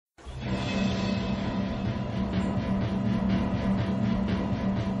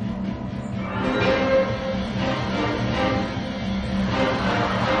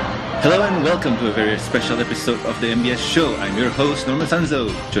Hello and welcome to a very special episode of the MBS Show. I'm your host, Norman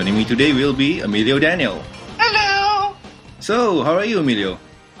Sanzo. Joining me today will be Emilio Daniel. Hello! So, how are you, Emilio?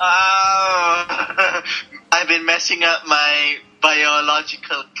 I've been messing up my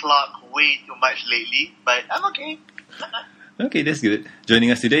biological clock way too much lately, but I'm okay. Okay, that's good. Joining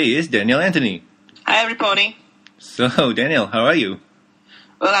us today is Daniel Anthony. Hi, everybody. So, Daniel, how are you?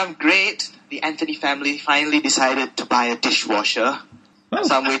 Well, I'm great. The Anthony family finally decided to buy a dishwasher. Oh.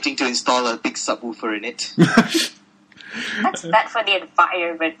 So I'm waiting to install a big subwoofer in it. That's bad for the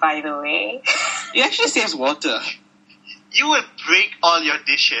environment, by the way. It actually saves water. You will break all your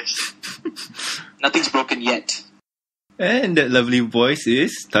dishes. Nothing's broken yet. And that lovely voice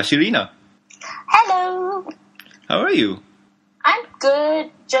is Tashirina. Hello! How are you? I'm good.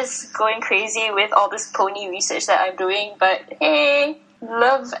 Just going crazy with all this pony research that I'm doing. But hey,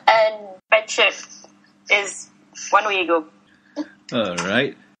 love and friendship is one way to go.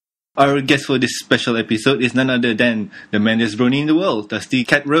 Alright. Our guest for this special episode is none other than the Manliest Brony in the world,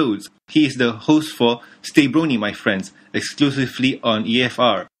 Dustykat Rhoades. He is the host for Stay Brony, My Friends, exclusively on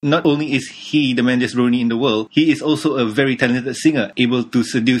EFR. Not only is he the Manliest Brony in the world, he is also a very talented singer, able to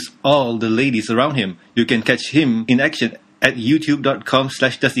seduce all the ladies around him. You can catch him in action at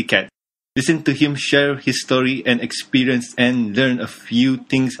youtube.com/Dustykat. Listen to him share his story and experience and learn a few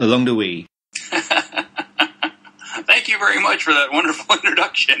things along the way. Thank you very much for that wonderful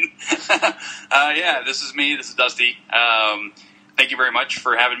introduction. This is me. This is Dusty. Thank you very much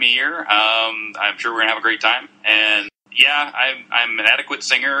for having me here. I'm sure we're going to have a great time. And yeah, I'm an adequate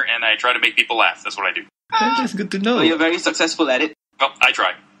singer, and I try to make people laugh. That's what I do. That's good to know. Well, you're very successful at it. Well, I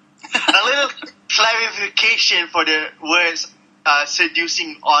try. A little clarification for the words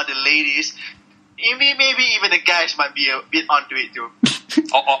seducing all the ladies. Maybe even the guys might be a bit onto it too.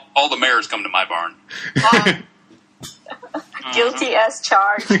 All the mayors come to my barn. Guilty as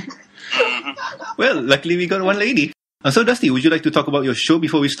charged. Well, luckily we got one lady. So, Dusty, would you like to talk about your show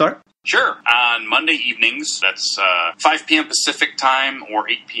before we start? Sure. On Monday evenings, that's 5 p.m. Pacific time or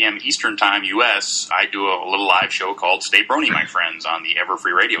 8 p.m. Eastern time U.S., I do a little live show called Stay Brony, My Friends, on the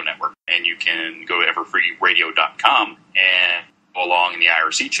Everfree Radio network. And you can go to everfreeradio.com and go along in the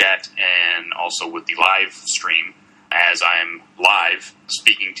IRC chat and also with the live stream as I'm live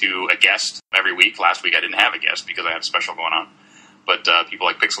speaking to a guest every week. Last week I didn't have a guest because I had a special going on. But people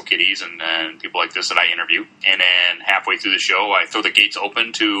like Pixel Kitties and people like this that I interview. And then halfway through the show, I throw the gates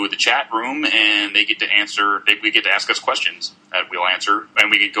open to the chat room, and they get to answer. We get to ask us questions that we'll answer,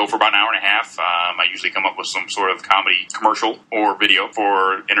 and we can go for about an hour and a half. I usually come up with some sort of comedy commercial or video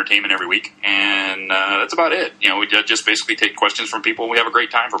for entertainment every week, and that's about it. You know, we just basically take questions from people. We have a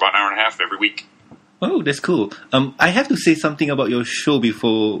great time for about an hour and a half every week. Oh, that's cool. I have to say something about your show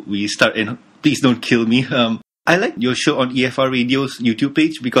before we start, and please don't kill me. I like your show on EFR Radio's YouTube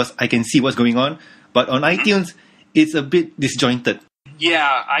page because I can see what's going on, but on iTunes, it's a bit disjointed.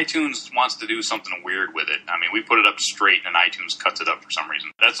 Yeah, iTunes wants to do something weird with it. I mean, we put it up straight and iTunes cuts it up for some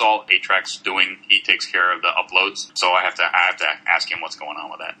reason. That's all A-Track's doing. He takes care of the uploads, so I have to ask him what's going on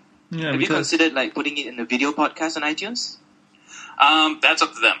with that. Yeah, Have you considered putting it in a video podcast on iTunes? That's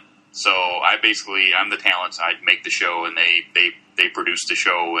up to them. So I'm the talent. I make the show, and they produce the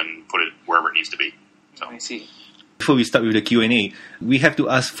show and put it wherever it needs to be. So. I see. Before we start with the Q&A, we have to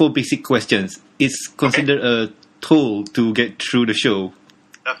ask 4 basic questions. It's considered a toll to get through the show.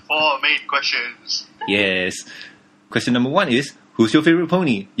 The 4 main questions. Yes. Question number 1 is, who's your favorite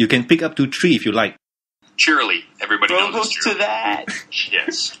pony? You can pick up to 3 if you like. Cheerilee. Everybody knows Close to Cheerilee. that.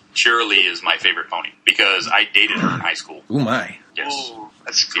 Yes. Cheerilee is my favorite pony because I dated her in high school. Oh my. Yes. Ooh,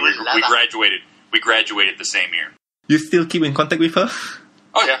 that's See, good. we graduated. We graduated the same year. You still keep in contact with her?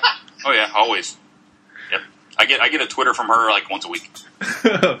 Oh yeah, always. Yep. I get a Twitter from her like once a week.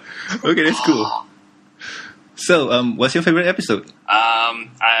 Okay, that's cool. So, what's your favorite episode?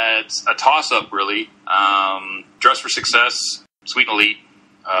 It's a toss-up, really. Dress for Success, Sweet and Elite,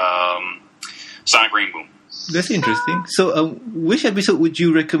 Sonic Rain Boom. That's interesting. So, which episode would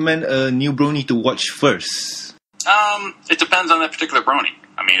you recommend a new Brony to watch first? It depends on that particular Brony.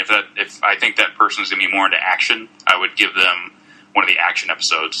 I mean, if I think that person's going to be more into action, I would give them one of the action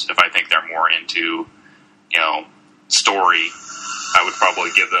episodes. If I think they're more into, story, I would probably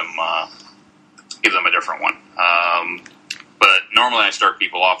give them a different one. But normally I start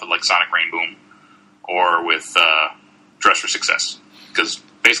people off with like Sonic Rain Boom or with Dress for Success, because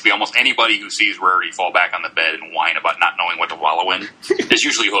basically almost anybody who sees Rarity fall back on the bed and whine about not knowing what to wallow in is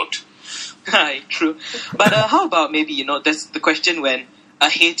usually hooked. True. But how about maybe, that's the question when a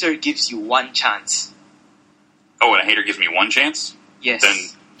hater gives you one chance. Oh, and a hater gives me one chance? Yes. Then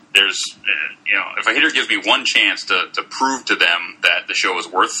there's, if a hater gives me one chance to prove to them that the show is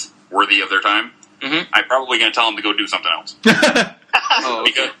worth worthy of their time, I'm probably going to tell them to go do something else.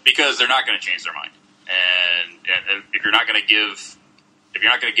 Because they're not going to change their mind. And if you're not going to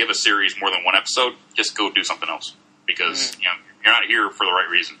give a series more than one episode, just go do something else. Because you're not here for the right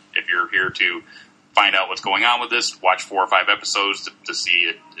reason. If you're here to find out what's going on with this, watch 4 or 5 episodes to see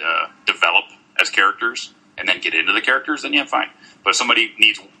it develop as characters, and then get into the characters, then yeah, fine. But if somebody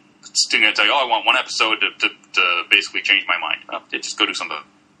needs to tell you, I want one episode to basically change my mind, well, just go do something.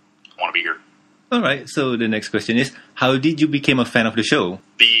 I want to be here. All right, so the next question is, how did you become a fan of the show?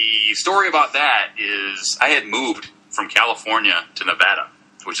 The story about that is I had moved from California to Nevada,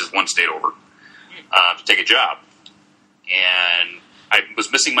 which is one state over, to take a job. And I was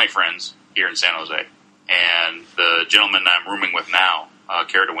missing my friends here in San Jose. And the gentleman I'm rooming with now,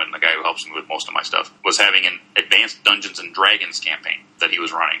 Caradwin, the guy who helps me with most of my stuff, was having an advanced Dungeons and Dragons campaign that he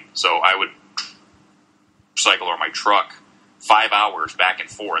was running. So I would cycle or my truck 5 hours back and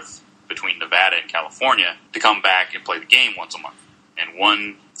forth between Nevada and California to come back and play the game once a month. And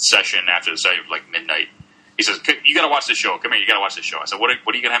one session after the session, like midnight, he says, you got to watch this show. Come here, you got to watch this show. I said, what are you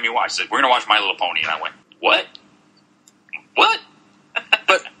going to have me watch? He said, we're going to watch My Little Pony. And I went, what?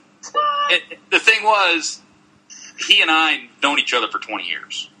 But the thing was, he and I known each other for 20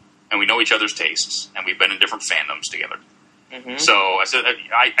 years. And we know each other's tastes. And we've been in different fandoms together. Mm-hmm. So I said,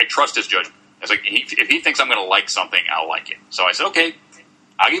 I trust his judgment. I was like, if he thinks I'm going to like something, I'll like it. So I said, okay,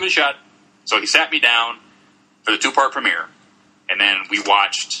 I'll give it a shot. So he sat me down for the 2-part premiere. And then we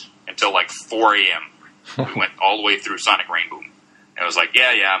watched until like 4 a.m. We went all the way through Sonic Rainboom. And I was like,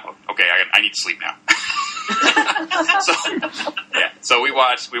 yeah, okay, I need to sleep now. So we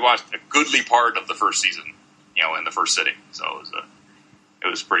watched a goodly part of the first season, in the first sitting. So it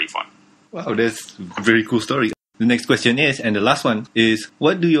was pretty fun. Wow, that's a very cool story. The next question is, and the last one is,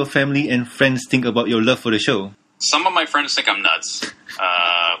 what do your family and friends think about your love for the show? Some of my friends think I'm nuts,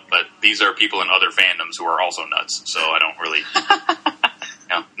 but these are people in other fandoms who are also nuts, so I don't really,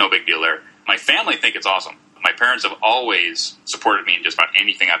 no big deal there. My family think it's awesome. My parents have always supported me in just about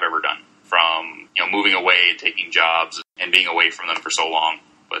anything I've ever done, from moving away and taking jobs and being away from them for so long.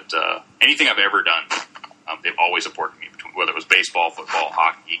 But anything I've ever done, they've always supported me, whether it was baseball, football,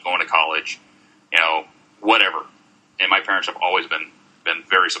 hockey, going to college, whatever. And my parents have always been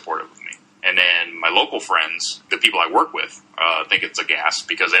very supportive of me. And then my local friends, the people I work with, think it's a gas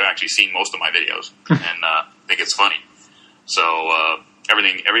because they've actually seen most of my videos and think it's funny. So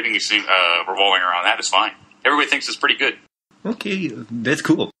everything you see revolving around that is fine. Everybody thinks it's pretty good. Okay, that's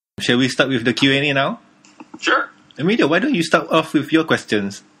cool. Shall we start with the Q&A now? Sure. Amelia, why don't you start off with your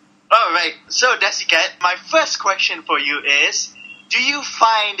questions? Alright, so Dustykat, my first question for you is, do you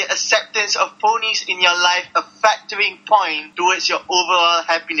find the acceptance of ponies in your life a factoring point towards your overall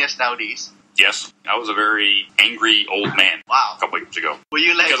happiness nowadays? Yes. I was a very angry old man a couple of years ago. Were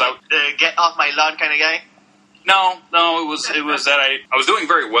you like the get off my lawn kind of guy? No, it was that I was doing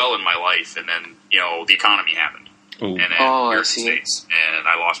very well in my life, and then, the economy happened. Oh. And then here in the States, and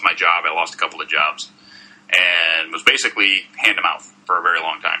I lost my job. I lost a couple of jobs, and was basically hand-to-mouth for a very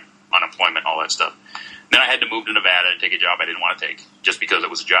long time. Unemployment, all that stuff. Then I had to move to Nevada and take a job I didn't want to take, just because it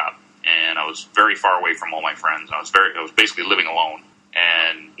was a job. And I was very far away from all my friends. I was basically living alone,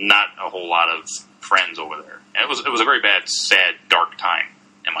 and not a whole lot of friends over there. And it was a very bad, sad, dark time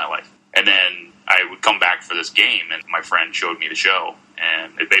in my life. And then I would come back for this game, and my friend showed me the show,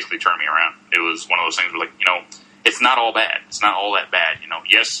 and it basically turned me around. It was one of those things where, it's not all bad. It's not all that bad.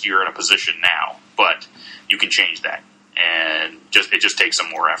 Yes, you're in a position now, but you can change that. And it just takes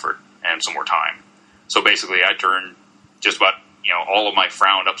some more effort and some more time. So basically, I turned just about, all of my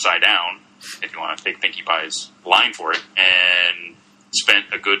frown upside down, if you want to take Pinkie Pie's line for it, and spent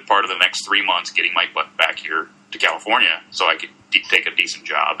a good part of the next 3 months getting my butt back here to California so I could take a decent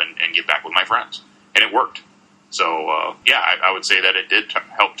job and get back with my friends. And it worked. So, I would say that it did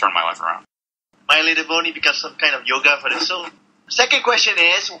help turn my life around. My Little Brony becomes some kind of yoga for the soul. Second question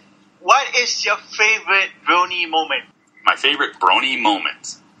is, what is your favorite Brony moment? My favorite Brony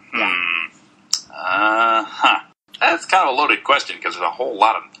moment? That's kind of a loaded question because there's a whole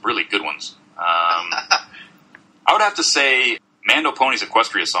lot of really good ones. I would have to say Mando Pony's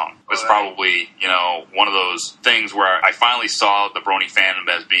Equestria song was probably, one of those things where I finally saw the Brony fandom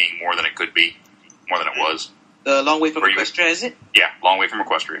as being more than it could be, more than it was. The Long Way from Equestria, is it? Yeah, Long Way from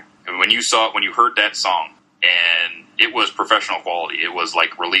Equestria. And when you heard that song, and it was professional quality, it was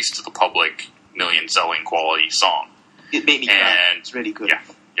like released to the public, million-selling quality song. It made me cry. It's really good.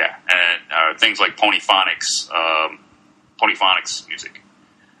 Yeah, and things like Ponyphonics music.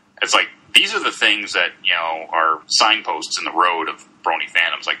 It's like, these are the things that, are signposts in the road of Brony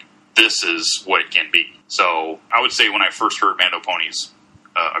fandoms. Like, this is what it can be. So, I would say when I first heard Mando Pony's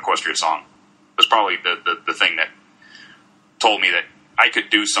equestrian song. It was probably the thing that told me that I could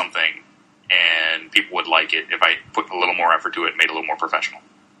do something and people would like it if I put a little more effort to it, made it a little more professional.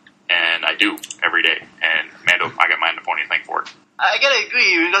 And I do every day. And I got Mando Pony to thank for it. I gotta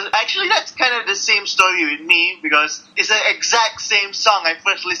agree, because actually that's kind of the same story with me, because it's the exact same song I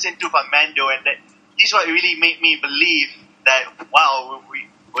first listened to from Mando, and that is what really made me believe that, wow,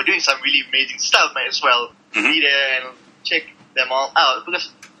 we're doing some really amazing stuff, might as well be there and check them all out, because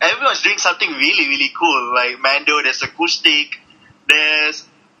everyone's doing something really, really cool. Like Mando, there's acoustic, there's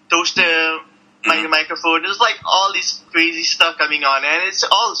toaster, microphone, there's like all this crazy stuff coming on, and it's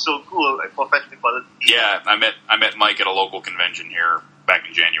all so cool, like professional quality. Yeah, I met Mike at a local convention here back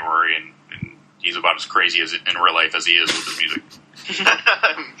in January, and he's about as crazy as in real life as he is with his music.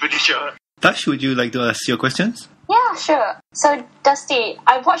 I'm pretty sure. Tash, would you like to ask your questions? Yeah, sure. So, Dusty,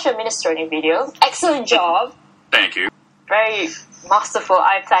 I watched your minestrone video. Excellent job. Thank you. Very masterful.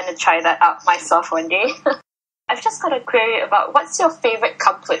 I plan to try that out myself one day. I've just got a query about what's your favorite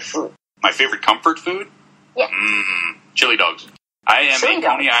comfort food? My favorite comfort food? Yeah. Chili dogs. I am Chili a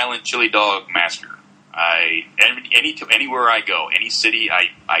dogs. Coney Island chili dog master. Anywhere I go, any city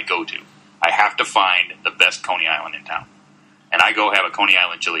I go to, I have to find the best Coney Island in town. And I go have a Coney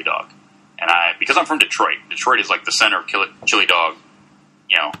Island chili dog. And because I'm from Detroit is like the center of chili dog,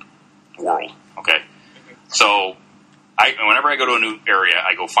 world. Okay, so whenever I go to a new area,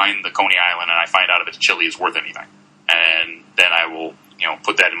 I go find the Coney Island, and I find out if its chili is worth anything, and then I will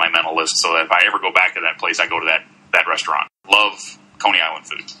put that in my mental list so that if I ever go back to that place, I go to that restaurant. Love Coney Island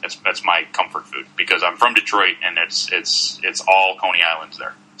food. That's my comfort food, because I'm from Detroit, and it's all Coney Islands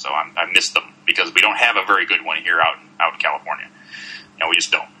there. So I miss them, because we don't have a very good one here out in California. We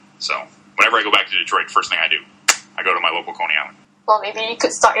just don't. So whenever I go back to Detroit, first thing I do, I go to my local Coney Island. Well, maybe you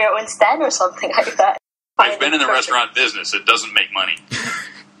could start your own stand or something like that. I've been in the restaurant business. It doesn't make money.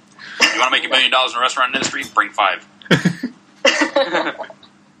 You want to make $1 million in the restaurant industry? Bring 5.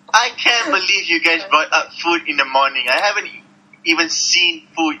 I can't believe you guys brought up food in the morning. I haven't even seen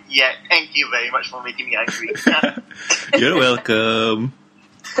food yet. Thank you very much for making me hungry. You're welcome.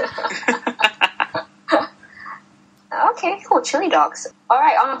 Okay, cool. Chili dogs.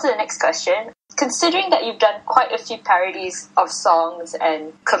 Alright, on to the next question. Considering that you've done quite a few parodies of songs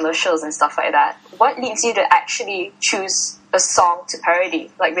and commercials and stuff like that, what leads you to actually choose a song to parody,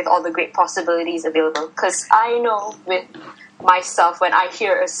 like with all the great possibilities available? Because I know with myself, when I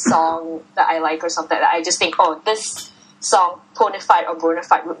hear a song that I like or something like that, I just think, oh, this song, Bronyfied or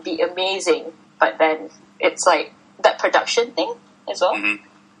Bronyfied, would be amazing. But then it's like that production thing as well. Mm-hmm.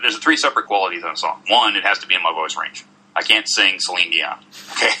 There's 3 separate qualities on a song. 1, it has to be in my voice range. I can't sing Celine Dion.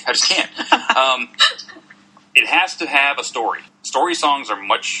 Okay, I just can't. It has to have a story. Story songs are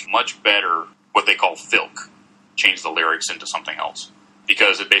much, much better what they call filk. Change the lyrics into something else.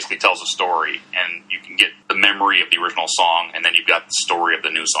 Because it basically tells a story, and you can get the memory of the original song, and then you've got the story of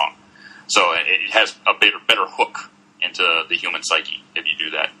the new song. So it has a better hook into the human psyche if you do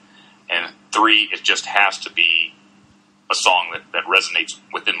that. And 3, it just has to be a song that resonates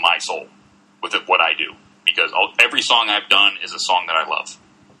within my soul, with what I do. Because every song I've done is a song that I love.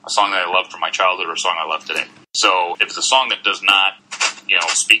 A song that I loved from my childhood, or a song I love today. So if it's a song that does not,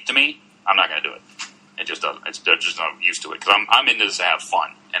 speak to me, I'm not going to do it. It just doesn't. I'm just not used to it. Because I'm into this to have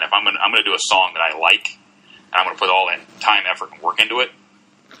fun. And if I'm going to do a song that I like, and I'm going to put all that time, effort, and work into it,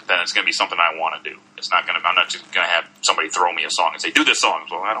 then it's going to be something I want to do. I'm not just going to have somebody throw me a song and say, do this song.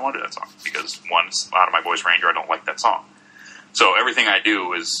 Well, I don't want to do that song. Because 1, it's out of my voice range, or I don't like that song. So everything I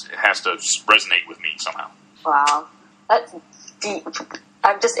do it has to resonate with me somehow. Wow, that's deep.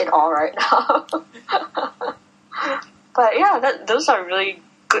 I'm just in awe right now. But yeah, those are really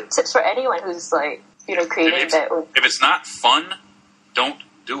good tips for anyone who's creating their own. If it's not fun, don't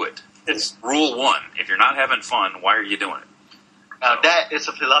do it. It's rule 1. If you're not having fun, why are you doing it? Now that is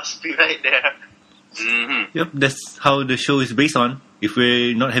a philosophy right there. Mm-hmm. Yep, that's how the show is based on. If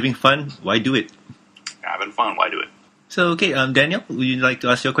we're not having fun, why do it? Having fun, why do it? So, okay, Daniel, would you like to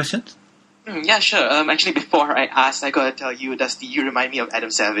ask your questions? Yeah, sure. Actually, before I ask, I gotta tell you, Dusty, you remind me of Adam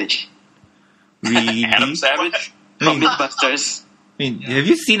Savage Really? Adam Savage? from Mythbusters. Have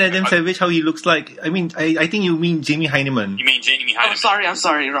you seen Adam Savage, how he looks like? I think you mean Jamie Heineman. You mean Jamie Heineman? I'm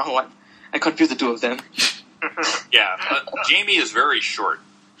sorry, wrong one. I confused the two of them. Yeah, Jamie is very short.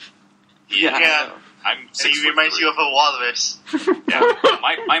 Yeah. I'm 6 He reminds you of a walrus. Yeah,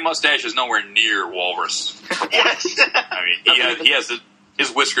 my mustache is nowhere near walrus. Yes. I mean, he has his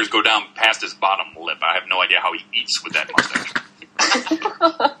whiskers go down past his bottom lip. I have no idea how he eats with that mustache.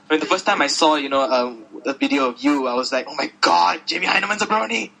 When the first time I saw, the video of you, I was like, oh my god, Jamie Heinemann's a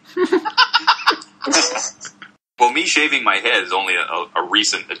brony! Well, me shaving my head is only a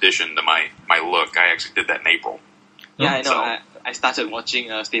recent addition to my look. I actually did that in April. Yeah, I know. So- I started watching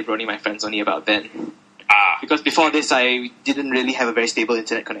Stay Brony, My Friends, only about then. Ah, Because before this, I didn't really have a very stable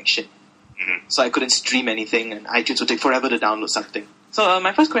internet connection. Mhm. So I couldn't stream anything, and iTunes would take forever to download something. So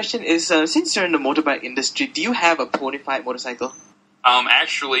my first question is, since you're in the motorbike industry, do you have a Bronyfied motorcycle?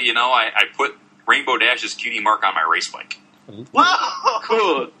 actually, I put Rainbow Dash's cutie mark on my race bike, Wow!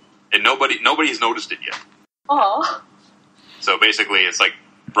 Cool. and nobody has noticed it yet. Oh, So basically, it's like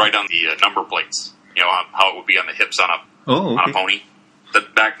right on the number plates. You know how it would be on the hips on Oh, on a okay. pony. The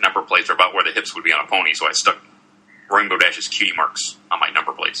back number plates are about where the hips would be on a pony, so I stuck Rainbow Dash's cutie marks on my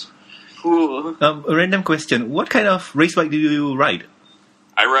number plates. Cool. A random question. What kind of race bike do you ride?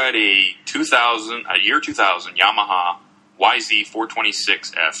 I ride a 2000 Yamaha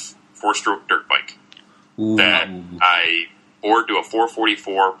YZ426F 4-stroke dirt bike Ooh. that I bored to a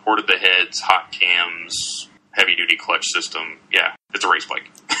 444, ported the heads, hot cams, heavy-duty clutch system. Yeah, it's a race bike.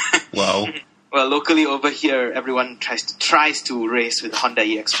 Wow. Well, locally over here, everyone tries to race with the Honda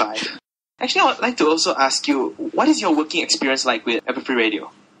EX5. Actually, I would like to also ask you, what is your working experience like with Everfree Radio?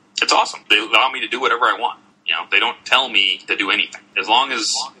 It's awesome. They allow me to do whatever I want. They don't tell me to do anything. As long as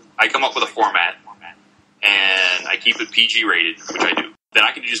I come up with a format and I keep it PG rated, which I do, then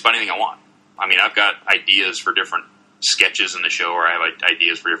I can do just about anything I want. I mean, I've got ideas for different sketches in the show, or I have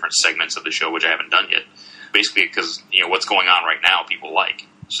ideas for different segments of the show, which I haven't done yet. Basically, because, what's going on right now, people like.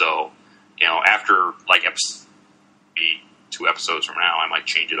 So, after, like, 2 episodes from now, I might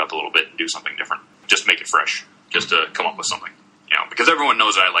change it up a little bit and do something different. Just make it fresh. Just to come up with something. Because everyone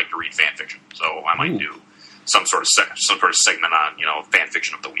knows that I like to read fan fiction. So I might do some sort of segment on, fan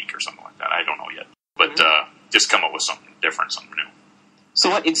fiction of the week or something like that. I don't know yet. But just come up with something different, something new. So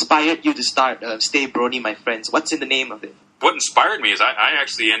what inspired you to start Stay Brony, My Friends? What's in the name of it? What inspired me is I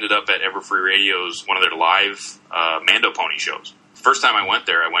actually ended up at Everfree Radio's, one of their live Mando Pony shows. First time I went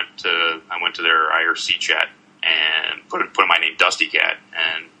there, I went to their IRC chat and put in my name, Dustykat,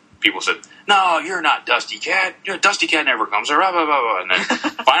 and people said, "No, you're not Dustykat. Dustykat never comes." Blah, blah, blah, blah. And then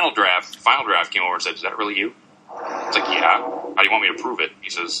final draft came over and said, "Is that really you?" It's like, "Yeah. How do you want me to prove it?" He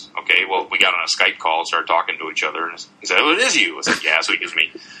says, "Okay, well, we got on a Skype call and started talking to each other." And he said, "Oh, it is you." I said, "Yeah." So he gives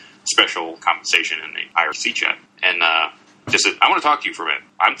me special compensation in the IRC chat. And just said, "I want to talk to you for a minute."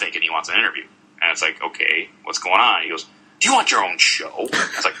 I'm thinking he wants an interview. And it's like, "Okay, what's going on?" He goes, "Do you want your own show?" I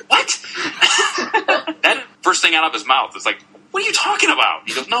was like, "What?" That first thing out of his mouth was like, "What are you talking about?"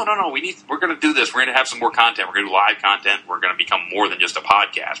 He goes, No, we're going to do this. We're going to have some more content. We're going to do live content. We're going to become more than just a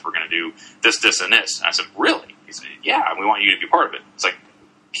podcast. We're going to do this, and this. And I said, "Really?" He said, "Yeah, and we want you to be part of it." It's like,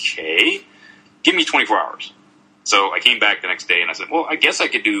 okay, give me 24 hours. So I came back the next day and I said, "Well, I guess I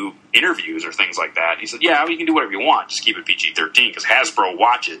could do interviews or things like that." He said, "Yeah, you can do whatever you want. Just keep it PG-13 because Hasbro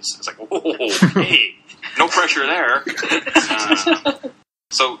watches." It's like, "Oh, hey, no pressure there."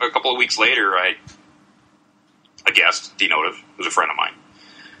 So a couple of weeks later, a guest, D-Notive, who's a friend of mine,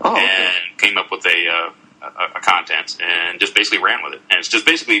 and came up with a content and just basically ran with it. And it's just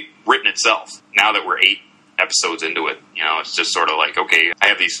basically written itself. Now that we're 8 episodes into it, it's just sort of like, okay, I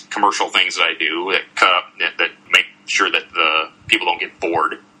have these commercial things that I do that cut up, that make sure that the people don't get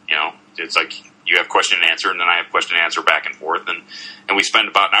bored. It's like you have question and answer, and then I have question and answer back and forth, and we spend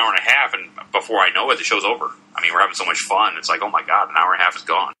about an hour and a half, and before I know it, the show's over. I mean, we're having so much fun. It's like, oh my God, an hour and a half is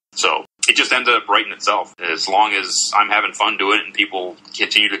gone. So it just ended up writing itself. As long as I'm having fun doing it and people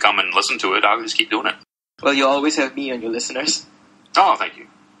continue to come and listen to it, I'll just keep doing it. Well, you always have me and your listeners. Oh, thank you.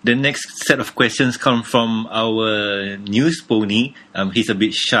 The next set of questions come from our news pony. He's a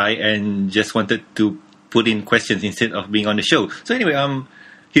bit shy and just wanted to put in questions instead of being on the show. So anyway,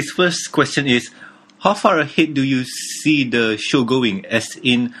 his first question is, how far ahead do you see the show going? As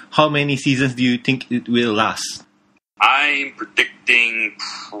in, how many seasons do you think it will last? I'm predicting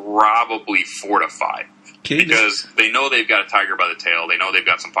probably 4 to 5. Okay. Because they know they've got a tiger by the tail. They know they've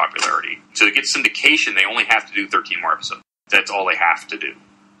got some popularity. To get syndication, they only have to do 13 more episodes. That's all they have to do.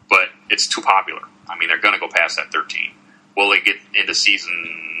 But it's too popular. I mean, they're going to go past that 13. Will they get into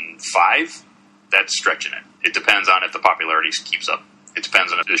season 5? That's stretching it. It depends on if the popularity keeps up. It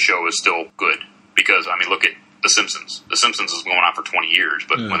depends on if the show is still good. Because, I mean, look at The Simpsons. The Simpsons is going on for 20 years.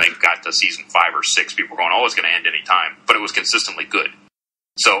 But when they got to season 5 or 6, people were going, oh, it's going to end any time. But it was consistently good.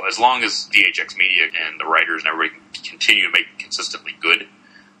 So as long as DHX Media and the writers and everybody continue to make it consistently good,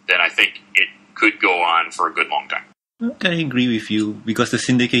 then I think it could go on for a good long time. I agree with you, because the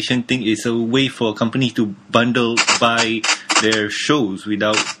syndication thing is a way for companies to bundle buy their shows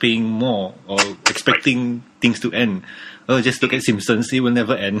without paying more or expecting things to end. Oh, just look at Simpsons, it will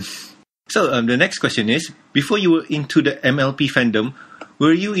never end. So the next question is, before you were into the MLP fandom,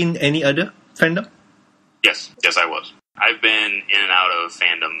 were you in any other fandom? Yes, I was. I've been in and out of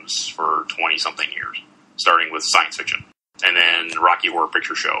fandoms for 20-something years, starting with science fiction, and then Rocky Horror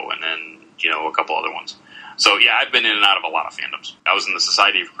Picture Show, and then, a couple other ones. So, yeah, I've been in and out of a lot of fandoms. I was in the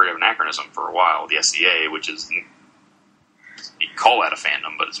Society for Creative Anachronism for a while, the SCA, which is, you call that a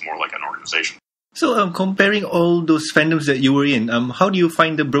fandom, but it's more like an organization. So, comparing all those fandoms that you were in, how do you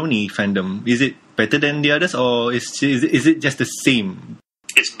find the Brony fandom? Is it better than the others, or is it just the same?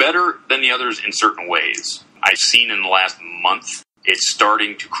 It's better than the others in certain ways. I've seen in the last month, it's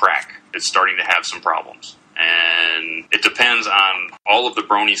starting to crack. It's starting to have some problems. And it depends on all of the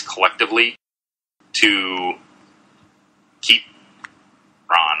bronies collectively to keep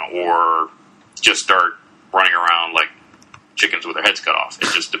on or just start running around like chickens with their heads cut off.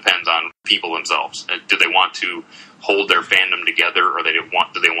 It just depends on people themselves. Do they want to hold their fandom together, or do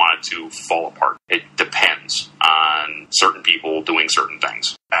they want it to fall apart? It depends on certain people doing certain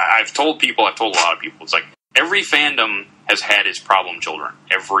things. I've told a lot of people, it's like every fandom has had its problem children.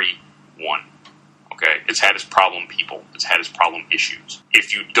 Every one. Okay? It's had its problem people. It's had its problem issues.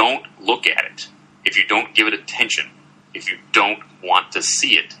 If you don't look at it, if you don't give it attention, if you don't want to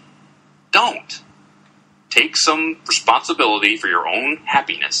see it, don't. Take some responsibility for your own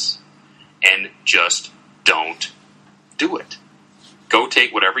happiness and just don't do it. Go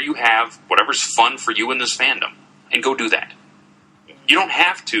take whatever you have, whatever's fun for you in this fandom, and go do that. You don't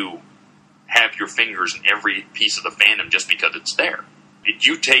have to have your fingers in every piece of the fandom just because it's there.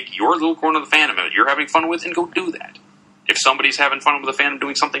 You take your little corner of the fandom that you're having fun with and go do that. If somebody's having fun with the fandom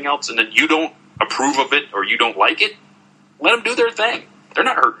doing something else and then you don't approve of it or you don't like it, let them do their thing. They're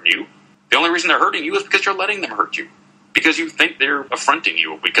not hurting you. The only reason they're hurting you is because you're letting them hurt you. Because you think they're affronting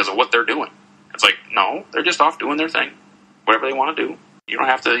you because of what they're doing. It's like, no, they're just off doing their thing. Whatever they want to do. You don't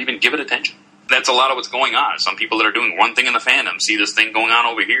have to even give it attention. That's a lot of what's going on. Some people that are doing one thing in the fandom see this thing going on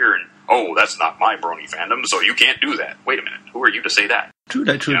over here and, oh, that's not my Brony fandom, so you can't do that. Wait a minute. Who are you to say that? True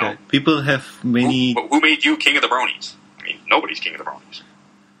that. People have many... Who made you king of the Bronies? I mean, nobody's king of the Bronies.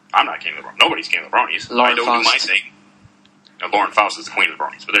 I'm not king of the Bronies. Nobody's king of the Bronies. I don't do my thing. Lauren Faust is the queen of the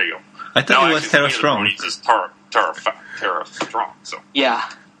Bronies, but there you go. I thought it was Tara Strong. The Bronies is Tara Strong, so... Yeah.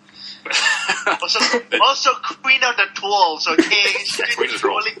 also Queen of the Trolls, okay? She's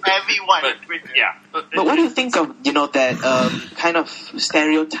trolling everyone. But what do you think of, that kind of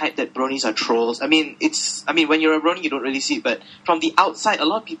stereotype that bronies are trolls? I mean, when you're a brony, you don't really see it, but from the outside, a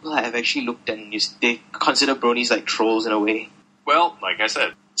lot of people have actually looked and they consider bronies like trolls in a way. Well, like I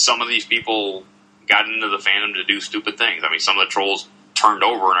said, some of these people got into the fandom to do stupid things. I mean, some of the trolls turned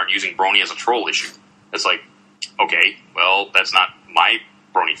over and are using brony as a troll issue. It's like, okay, well, that's not my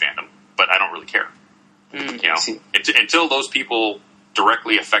Brony fandom, but I don't really care. Until those people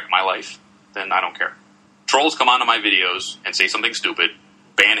directly affect my life, then I don't care. Trolls come onto my videos and say something stupid,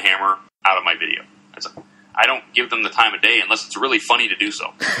 ban Hammer out of my video. I don't give them the time of day unless it's really funny to do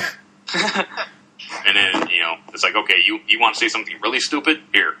so. And then, it's like, okay, you want to say something really stupid?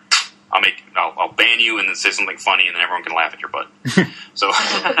 Here, I'll ban you and then say something funny and then everyone can laugh at your butt. So,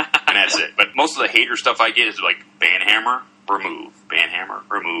 and that's it. But most of the hater stuff I get is like, ban Hammer, remove, ban Hammer,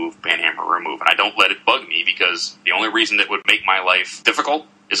 remove, ban Hammer, remove. And I don't let it bug me because the only reason that would make my life difficult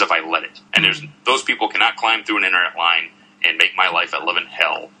is if I let it. And those people cannot climb through an internet line and make my life a living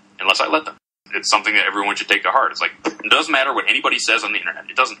hell unless I let them. It's something that everyone should take to heart. It's like, it doesn't matter what anybody says on the internet.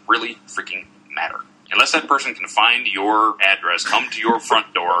 It doesn't really freaking matter. Unless that person can find your address, come to your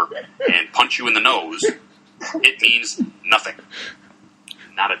front door, and punch you in the nose, it means nothing.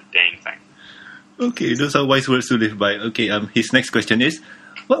 Not a dang thing. Okay, those are wise words to live by. Okay, his next question is,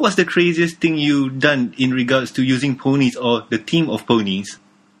 what was the craziest thing you done in regards to using ponies or the team of ponies?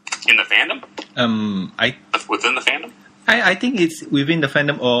 In the fandom? Within the fandom? I think it's within the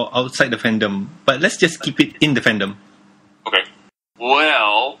fandom or outside the fandom, but let's just keep it in the fandom. Okay.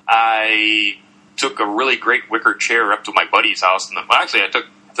 Well, I took a really great wicker chair up to my buddy's house. I took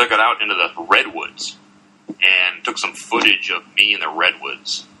it out into the redwoods and took some footage of me in the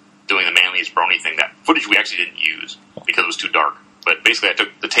redwoods doing the Manliest Brony thing. That footage we actually didn't use because it was too dark. But basically, I took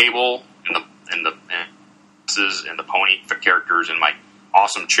the table and the pony characters and my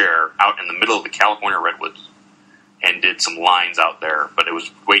awesome chair out in the middle of the California redwoods and did some lines out there, but it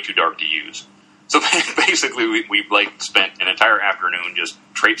was way too dark to use. So basically, we spent an entire afternoon just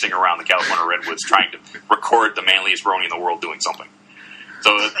traipsing around the California redwoods trying to record the Manliest Brony in the world doing something.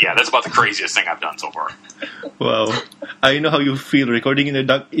 So, yeah, that's about the craziest thing I've done so far. Wow. I know how you feel. Recording in the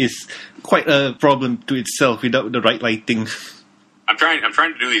dark is quite a problem to itself without the right lighting. I'm trying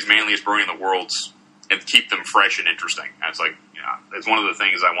to do these Manliest Brony in the worlds and keep them fresh and interesting. And it's like, it's one of the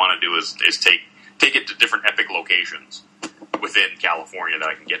things I want to do is take it to different epic locations within California that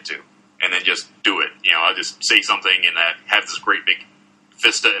I can get to and then just do it. I'll just say something and have this great big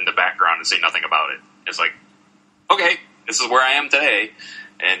vista in the background and say nothing about it. It's like, okay, this is where I am today,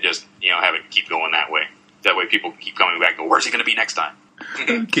 and just, have it keep going that way. That way people keep coming back and go, where's he going to be next time?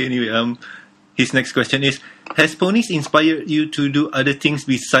 Okay, anyway, his next question is, has ponies inspired you to do other things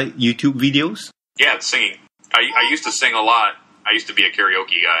besides YouTube videos? Yeah, singing. I used to sing a lot. I used to be a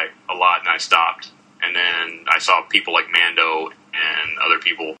karaoke guy a lot, and I stopped. And then I saw people like Mando and other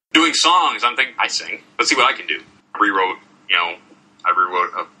people doing songs. I'm thinking, I sing. Let's see what I can do. I rewrote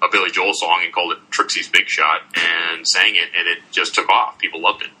a Billy Joel song and called it Trixie's Big Shot and sang it, and it just took off. People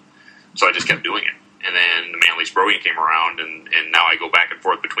loved it. So I just kept doing it. And then the Manliest Brony came around, and now I go back and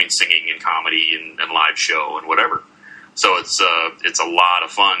forth between singing and comedy and live show and whatever. So it's a lot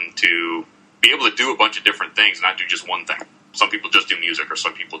of fun to be able to do a bunch of different things, not do just one thing. Some people just do music, or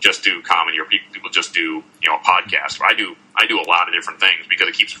some people just do comedy, or people just do a podcast. I do a lot of different things because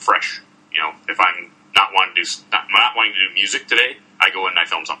it keeps it fresh. If I'm not wanting to do music today, I go in and I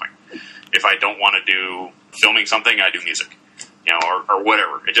film something. If I don't want to do filming something, I do music. Or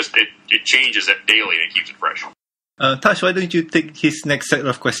whatever. It changes it daily and it keeps it fresh. Tash, why don't you take his next set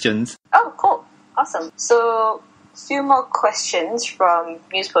of questions? Oh, cool. Awesome. So, few more questions from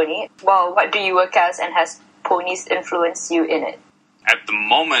Muse Pony. Well, what do you work as, and has ponies influenced you in it? At the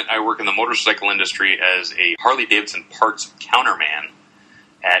moment, I work in the motorcycle industry as a Harley-Davidson parts counterman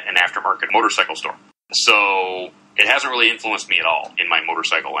at an aftermarket motorcycle store. So, it hasn't really influenced me at all in my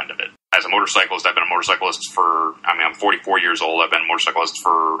motorcycle end of it. As a motorcyclist, I've been a motorcyclist I'm 44 years old. I've been a motorcyclist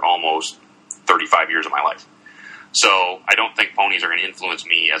for almost 35 years of my life. So I don't think ponies are going to influence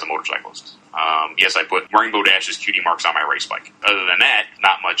me as a motorcyclist. Yes, I put Rainbow Dash's cutie marks on my race bike. Other than that,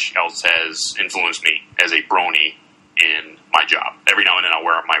 not much else has influenced me as a brony in my job. Every now and then I'll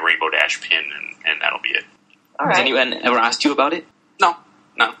wear my Rainbow Dash pin, and that'll be it. All right. Has anyone ever asked you about it? No.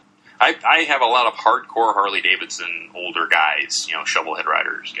 I have a lot of hardcore Harley-Davidson older guys, shovelhead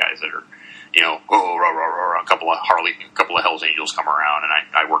riders, guys that are, a couple of Hell's Angels come around, and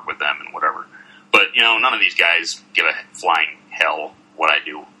I work with them and whatever. But, none of these guys give a flying hell what I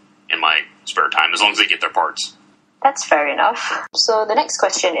do in my spare time, as long as they get their parts. That's fair enough. So the next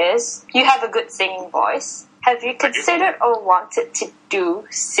question is, you have a good singing voice. Have you considered or wanted to do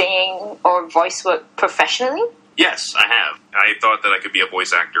singing or voice work professionally? Yes, I have. I thought that I could be a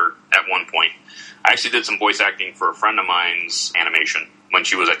voice actor at one point. I actually did some voice acting for a friend of mine's animation when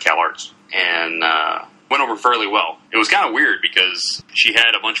she was at CalArts, and went over fairly well. It was kind of weird because she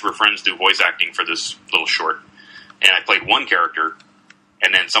had a bunch of her friends do voice acting for this little short, and I played one character,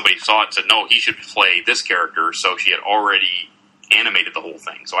 and then somebody saw it and said, no, he should play this character, so she had already animated the whole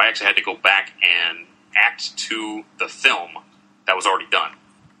thing. So I actually had to go back and act to the film that was already done.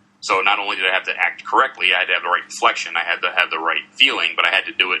 So not only did I have to act correctly, I had to have the right inflection, I had to have the right feeling, but I had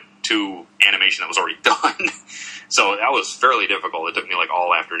to do it to animation that was already done. So that was fairly difficult. It took me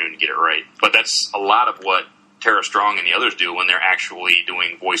all afternoon to get it right. But that's a lot of what Tara Strong and the others do when they're actually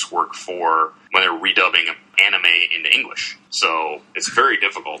doing voice work when they're redubbing anime into English. So it's very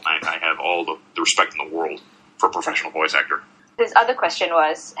difficult. I have all the respect in the world for a professional voice actor. His other question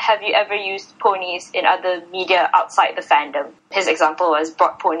was, have you ever used ponies in other media outside the fandom? His example was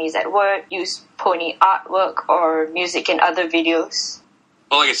brought ponies at work, used pony artwork or music in other videos.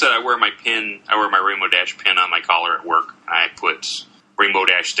 Well, like I said, I wear my Rainbow Dash pin on my collar at work. I put Rainbow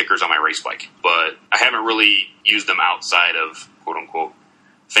Dash stickers on my race bike. But I haven't really used them outside of, quote-unquote,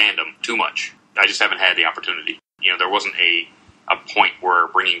 fandom too much. I just haven't had the opportunity. There wasn't a point where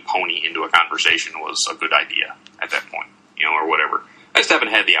bringing pony into a conversation was a good idea at that point. Or whatever. I just haven't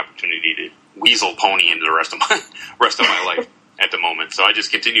had the opportunity to weasel pony into the rest of my life at the moment. So I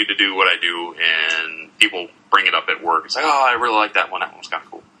just continue to do what I do, and people bring it up at work. It's like, oh, I really like that one. That one was kind of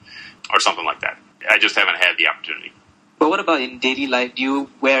cool. Or something like that. I just haven't had the opportunity. But what about in daily life? Do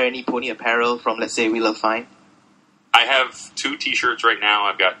you wear any pony apparel from, let's say, We Love Fine? I have 2 t-shirts right now.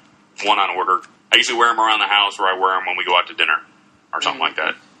 I've got one on order. I usually wear them around the house, or I wear them when we go out to dinner or something like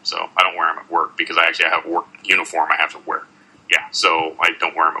that. So I don't wear them at work because I actually have a work uniform I have to wear. Yeah, so I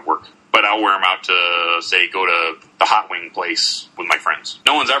don't wear them at work. But I'll wear them out to, say, go to the hot wing place with my friends.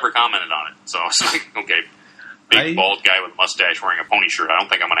 No one's ever commented on it. So it's like, okay, big bald guy with a mustache wearing a pony shirt. I don't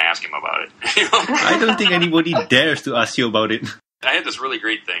think I'm going to ask him about it. I don't think anybody dares to ask you about it. I had this really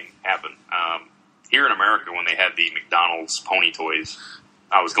great thing happen. Here in America, when they had the McDonald's pony toys,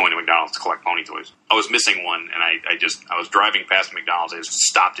 I was going to McDonald's to collect pony toys. I was missing one, and I was driving past McDonald's. I just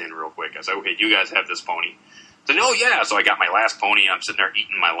stopped in real quick. I said, okay, do you guys have this pony? I said, oh, yeah. So I got my last pony. I'm sitting there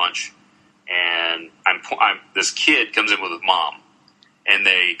eating my lunch, and this kid comes in with his mom, and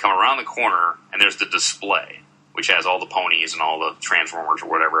they come around the corner, and there's the display, which has all the ponies and all the Transformers or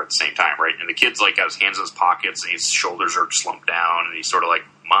whatever at the same time, right? And the kid's like got his hands in his pockets and his shoulders are slumped down and he's sort of like,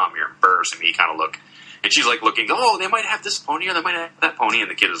 Mom, you're embarrassing me, kind of look. And she's like looking, oh, they might have this pony or they might have that pony. And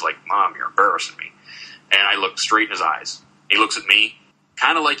the kid is like, Mom, you're embarrassing me. And I look straight in his eyes. He looks at me,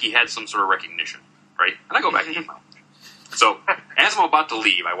 kind of like he had some sort of recognition, right? And I go back to him. So as I'm about to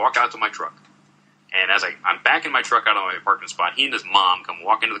leave, I walk out to my truck. And as I'm back in my truck out of my parking spot, he and his mom come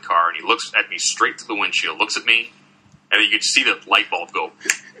walk into the car, and he looks at me straight through the windshield, looks at me, and then you could see the light bulb go.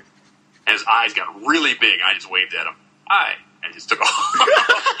 And his eyes got really big, and I just waved at him. Hi. And just took off.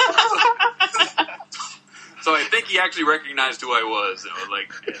 So I think he actually recognized who I was,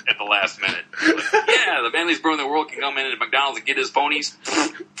 like, at the last minute. Like, yeah, the manliest bro in the world can come in at McDonald's and get his ponies.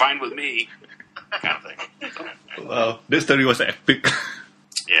 Fine with me. Kind of thing. Wow, this story was epic.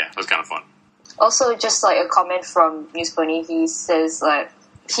 Yeah, it was kind of fun. Also, just like a comment from News Pony, he says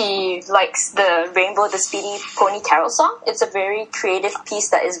he likes the Rainbow the Speedy Pony Carol song. It's a very creative piece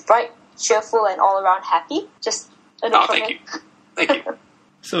that is bright, cheerful, and all around happy. Just a note from him. Thank you.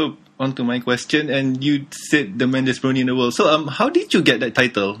 So, on to my question, and you said the manliest brony in the world. So, how did you get that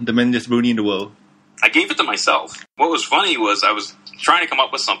title, the manliest brony in the world? I gave it to myself. What was funny was I was trying to come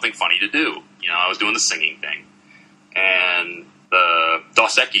up with something funny to do. You know, I was doing the singing thing. And the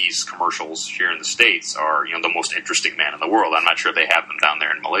Dos Equis commercials here in the States are, you know, the most interesting man in the world. I'm not sure they have them down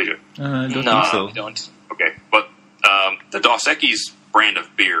there in Malaysia. I don't think so. We don't. Okay, but the Dos Equis brand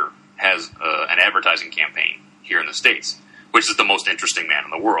of beer has an advertising campaign here in the States, which is the most interesting man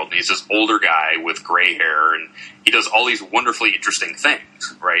in the world. And he's this older guy with gray hair, and he does all these wonderfully interesting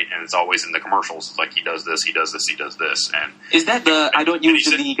things, right? And it's always in the commercials. It's like he does this, he does this, he does this. And is that the I don't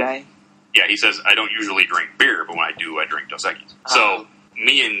usually guy? Yeah, he says, I don't usually drink beer, but when I do, I drink Dos Equis. So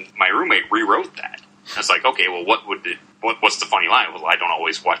me and my roommate rewrote that. And it's like, okay, well, what's the funny line? Well, I don't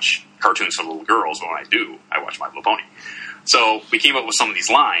always watch cartoons for little girls, but when I do, I watch My Little Pony. So we came up with some of these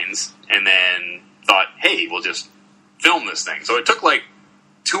lines, and then thought, hey, we'll just film this thing. So it took like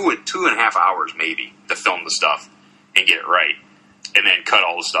two and a half hours maybe to film the stuff and get it right, and then cut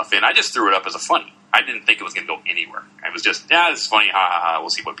all the stuff in. I just threw it up as a funny. I didn't think it was going to go anywhere. I was just, this is funny, ha ha ha, we'll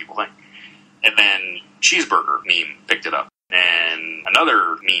see what people think. And then Cheeseburger meme picked it up, and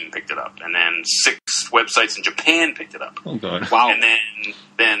another meme picked it up, and then 6 websites in Japan picked it up. Oh, God. Wow. And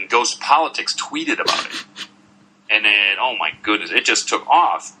then Ghost Politics tweeted about it. And then, oh my goodness, it just took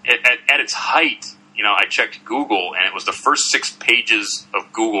off. At its height, you know, I checked Google, and it was the first 6 pages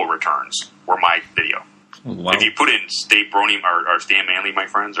of Google returns were my video. Oh, wow. If you put in Stay Brony or Stay Manly, my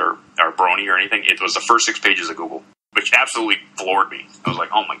friends, or Brony or anything, it was the first 6 pages of Google, which absolutely floored me. I was like,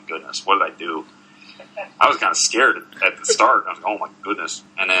 oh my goodness, what did I do? I was kind of scared at the start. I was like, oh my goodness.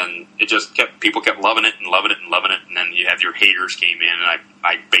 And then it just people kept loving it and loving it and loving it. And then you have your haters came in, and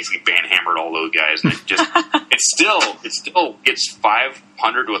I basically banhammered all those guys. And it still gets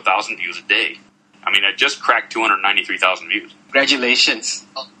 500 to 1,000 views a day. I mean, I just cracked 293,000 views. Congratulations.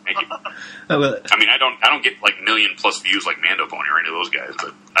 Thank you. Well, I mean, I don't get like million plus views like Mando Pony or any of those guys,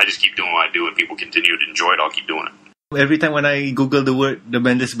 but I just keep doing what I do, and people continue to enjoy it. I'll keep doing it. every time when I Google the word the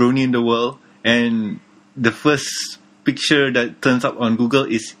manliest brony in the world, and the first picture that turns up on Google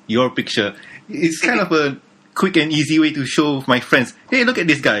is your picture, it's kind of a quick and easy way to show my friends, hey, look at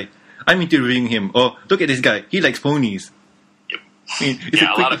this guy, I'm interviewing him, or look at this guy, he likes ponies. Yep. I mean,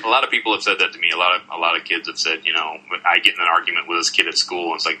 yeah, a lot of people have said that to me. A lot of kids have said, you know, I get in an argument with this kid at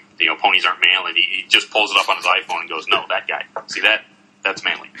school, and it's like, you know, ponies aren't manly. He just pulls it up on his iPhone and goes, no, that guy, see that? That's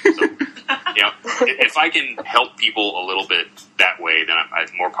manly. So, you know, if I can help people a little bit that way, then I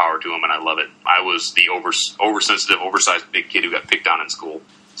have more power to them, and I love it. I was the oversensitive, oversized big kid who got picked on in school.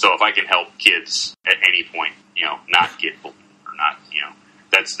 So if I can help kids at any point, you know, not get bullied or not, you know,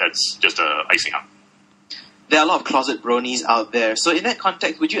 that's just a icing up. There are a lot of closet bronies out there. So in that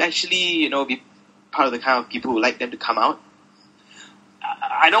context, would you actually, you know, be part of the kind of people who like them to come out?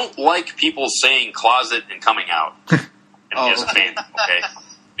 I don't like people saying closet and coming out as a fan, okay?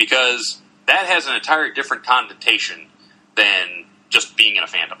 Because that has an entirely different connotation than just being in a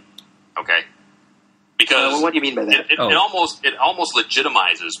fandom, okay? Because what do you mean by that? It almost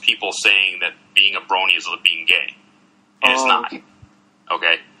legitimizes people saying that being a brony is being gay, and it's not.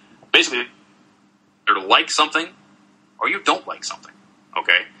 Okay, basically, you either like something or you don't like something.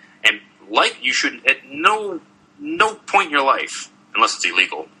 Okay, and you should at no point in your life, unless it's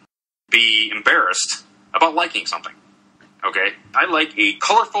illegal, be embarrassed about liking something. Okay, I like a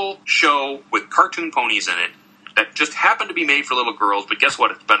colorful show with cartoon ponies in it that just happened to be made for little girls, but guess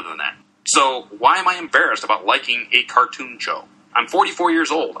what? It's better than that. So why am I embarrassed about liking a cartoon show? I'm 44 years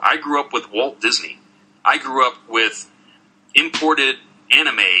old. I grew up with Walt Disney. I grew up with imported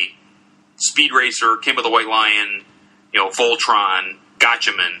anime Speed Racer, King of the White Lion, Voltron,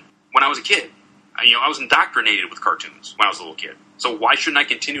 Gatchaman when I was a kid. I was indoctrinated with cartoons when I was a little kid. So why shouldn't I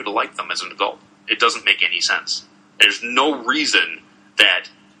continue to like them as an adult? It doesn't make any sense. There's no reason that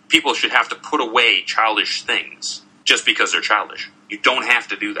people should have to put away childish things just because they're childish. You don't have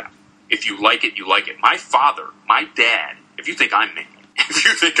to do that. If you like it, you like it. My father, my dad, if you think I'm manly,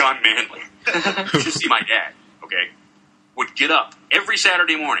 you should see my dad, okay, would get up every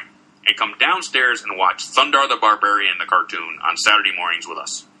Saturday morning and come downstairs and watch Thundar the Barbarian, the cartoon, on Saturday mornings with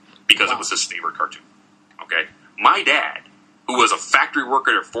us because it was his favorite cartoon, okay? My dad, who was a factory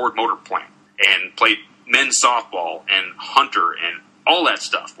worker at a Ford Motor Plant and played men's softball and hunter and all that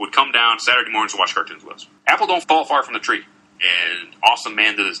stuff, would come down Saturday mornings to watch cartoons with us. Apple don't fall far from the tree. And awesome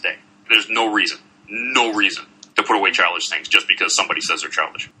man to this day. There's no reason to put away childish things just because somebody says they're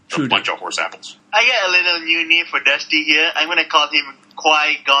childish. A bunch of horse apples. I get a little new name for Dusty here. I'm going to call him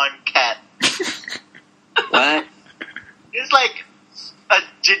Qui-Gon Cat. What? It's like a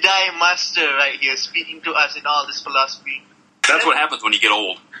Jedi master right here speaking to us in all this philosophy. That's what happens when you get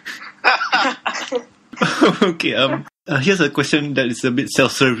old. Okay, here's a question that is a bit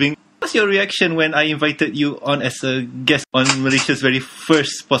self-serving. What's your reaction when I invited you on as a guest on Malaysia's very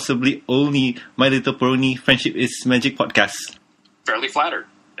first, possibly only, My Little Pony Friendship is Magic podcast? Fairly flattered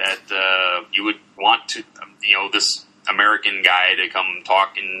that you would want to, this American guy to come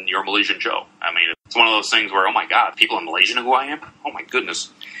talk in your Malaysian show. I mean, it's one of those things where, oh my God, people in Malaysia know who I am? Oh my goodness.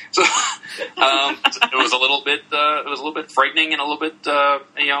 So it was a little bit frightening and a little bit,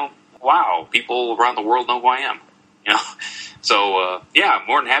 wow, people around the world know who I am. So, I'm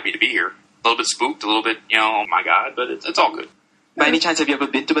more than happy to be here. A little bit spooked, a little bit, oh my God, but it's all good. By any chance, have you ever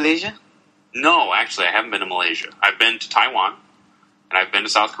been to Malaysia? No, actually, I haven't been to Malaysia. I've been to Taiwan, and I've been to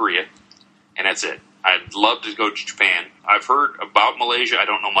South Korea, and that's it. I'd love to go to Japan. I've heard about Malaysia. I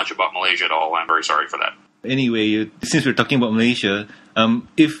don't know much about Malaysia at all. I'm very sorry for that. Anyway, since we're talking about Malaysia,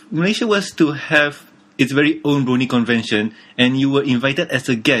 if Malaysia was to have its very own Brony convention, and you were invited as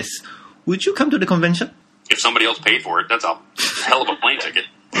a guest, would you come to the convention? If somebody else paid for it, that's a hell of a plane ticket.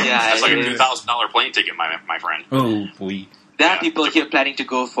 Yeah, that's like a $2,000 plane ticket, my friend. Oh boy! There are people here planning to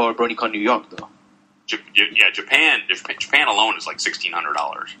go for BronyCon New York, though. Japan alone is like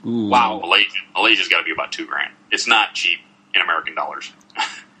 $1,600. Wow. Malaysia's got to be about $2,000. It's not cheap in American dollars.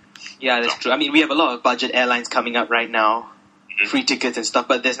 Yeah, that's true. I mean, we have a lot of budget airlines coming up right now, free tickets and stuff,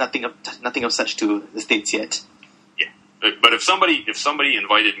 but there's nothing of such to the States yet. Yeah, but if somebody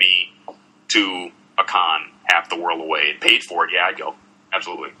invited me to a con half the world away and paid for it, I'd go.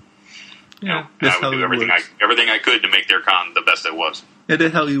 Absolutely. Yeah, I would do everything I could to make their con the best it was. Yeah,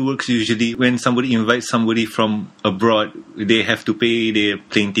 that's how it works usually. When somebody invites somebody from abroad, they have to pay their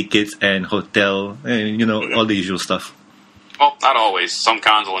plane tickets and hotel, and all the usual stuff. Well, not always. Some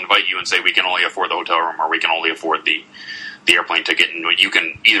cons will invite you and say, we can only afford the hotel room or we can only afford the airplane ticket, and you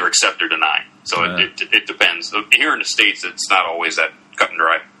can either accept or deny. So it depends. Here in the States, it's not always that cut and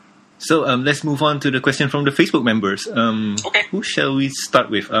dry. So let's move on to the question from the Facebook members. Okay. Who shall we start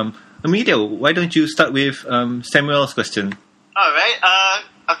with? Emilio, why don't you start with Samuel's question? All right.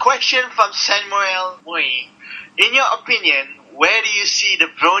 A question from Samuel Moy. In your opinion, where do you see the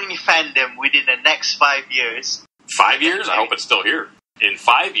Brony fandom within the next 5 years? 5 years? I hope it's still here. In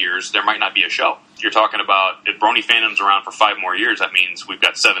 5 years, there might not be a show. You're talking about if Brony fandom's around for 5 more years, that means we've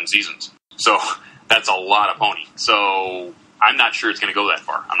got 7 seasons. So that's a lot of pony. So I'm not sure it's going to go that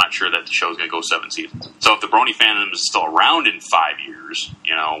far. I'm not sure that the show's going to go 7 seasons. So if the Brony fandom is still around in 5 years,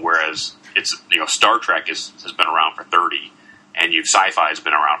 whereas it's Star Trek has been around for 30, and sci-fi has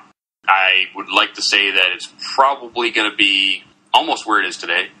been around, I would like to say that it's probably going to be almost where it is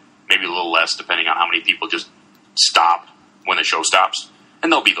today, maybe a little less, depending on how many people just stop when the show stops.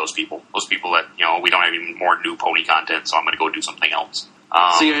 And there'll be those people that, we don't have any more new pony content, so I'm going to go do something else.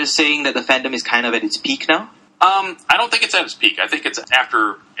 So you're saying that the fandom is kind of at its peak now? I don't think it's at its peak. I think it's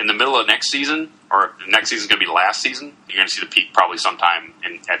in the middle of next season, or the next season's going to be the last season. You're going to see the peak probably sometime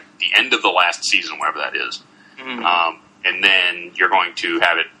at the end of the last season, whatever that is. Mm-hmm. And then you're going to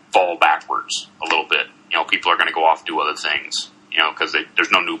have it fall backwards a little bit. People are going to go off and do other things, because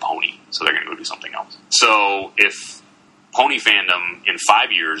there's no new pony, so they're going to go do something else. So if pony fandom in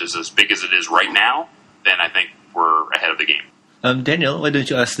 5 years is as big as it is right now, then I think we're ahead of the game. Daniel, why don't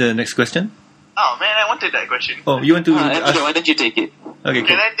you ask the next question? Oh man, I wanted that question. Oh, you want to ask? Why don't you take it? Okay,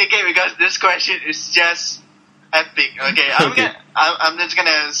 Can I take it because this question is just epic? Okay, I'm just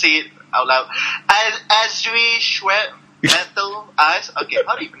gonna say it out loud. As we sweat metal eyes. Okay,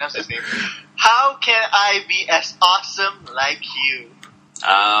 how do you pronounce his name? How can I be as awesome like you?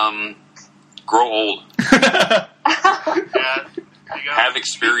 Grow old. Yeah. Have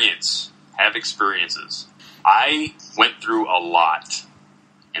experience. have experiences. I went through a lot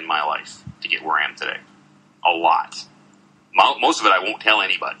in my life to get where I am today. A lot. Most of it I won't tell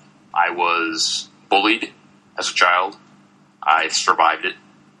anybody. I was bullied as a child. I survived it.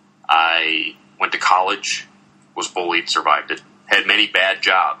 I went to college, was bullied, survived it. Had many bad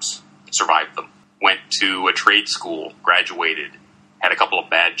jobs, survived them. Went to a trade school, graduated. Had a couple of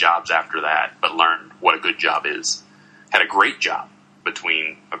bad jobs after that, but learned what a good job is. Had a great job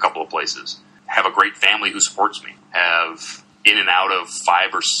between a couple of places. Have a great family who supports me. Have in and out of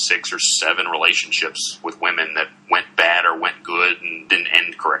 5 or 6 or 7 relationships with women that went bad or went good and didn't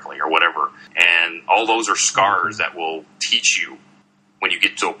end correctly or whatever. And all those are scars that will teach you when you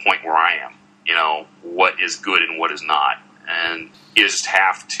get to a point where I am, you know, what is good and what is not. And you just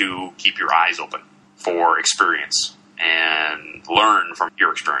have to keep your eyes open for experience and learn from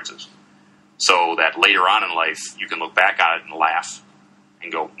your experiences so that later on in life you can look back on it and laugh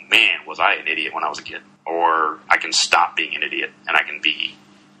and go, man, was I an idiot when I was a kid? Or I can stop being an idiot and I can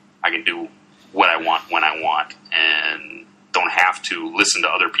do what I want when I want and don't have to listen to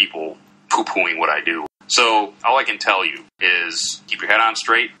other people poo-pooing what I do. So all I can tell you is keep your head on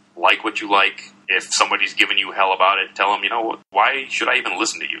straight, like what you like. If somebody's giving you hell about it, tell them, you know, why should I even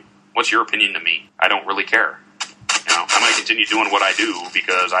listen to you? What's your opinion to me? I don't really care. You know, I'm going to continue doing what I do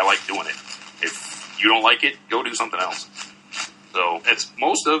because I like doing it. If you don't like it, go do something else. So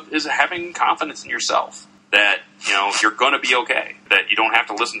most of is having confidence in yourself that, you know, you're going to be okay, that you don't have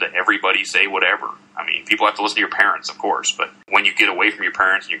to listen to everybody say whatever. I mean, people have to listen to your parents, of course, but when you get away from your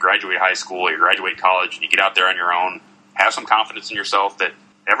parents and you graduate high school or you graduate college and you get out there on your own, have some confidence in yourself that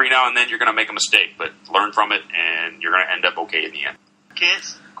every now and then you're going to make a mistake, but learn from it and you're going to end up okay in the end.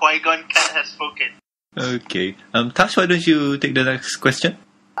 Kids, Qui-Gon Cat has spoken. Okay. Tash, why don't you take the next question?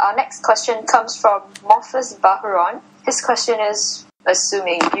 Our next question comes from Morphus Bahuron. His question is,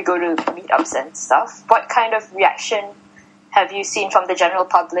 assuming you go to meetups and stuff, what kind of reaction have you seen from the general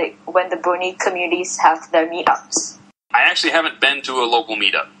public when the Brony communities have their meetups? I actually haven't been to a local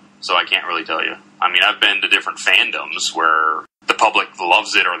meetup, so I can't really tell you. I mean, I've been to different fandoms where the public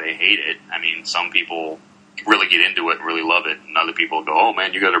loves it or they hate it. I mean, some people really get into it and really love it, and other people go, oh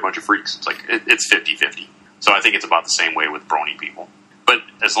man, you guys are a bunch of freaks. It's like, it's 50-50. So I think it's about the same way with Brony people. But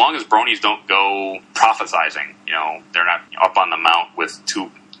as long as bronies don't go prophesizing, you know, they're not up on the mount with the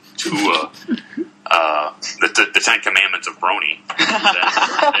 10 Commandments of Brony,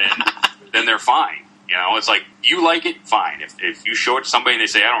 then they're fine. You know, it's like, you like it, fine. If you show it to somebody and they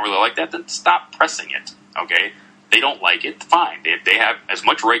say, I don't really like that, then stop pressing it, okay? They don't like it, fine. They have as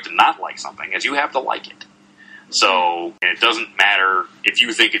much right to not like something as you have to like it. So it doesn't matter if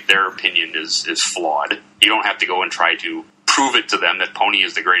you think their opinion is flawed. You don't have to go and try to prove it to them that pony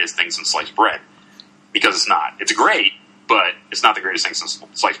is the greatest thing since sliced bread. Because it's not. It's great, but it's not the greatest thing since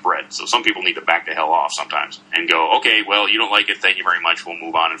sliced bread. So some people need to back the hell off sometimes and go, okay, well, you don't like it, thank you very much, we'll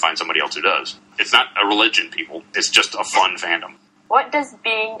move on and find somebody else who does. It's not a religion, people. It's just a fun fandom. What does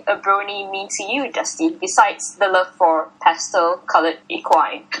being a brony mean to you, Dusty, besides the love for pastel-colored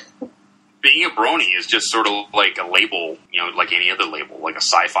equine? Being a brony is just sort of like a label, you know, like any other label, like a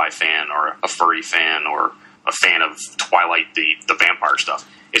sci-fi fan or a furry fan or a fan of Twilight, the vampire stuff.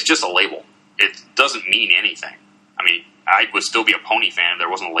 It's just a label. It doesn't mean anything. I mean, I would still be a pony fan if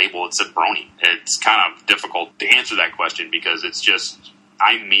there wasn't a label that said brony. It's kind of difficult to answer that question because it's just,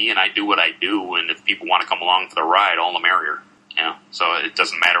 I'm me and I do what I do, and if people want to come along for the ride, all the merrier. You know, so it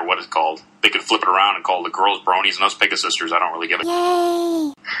doesn't matter what it's called. They could flip it around and call the girls bronies and us Pegasisters. I don't really give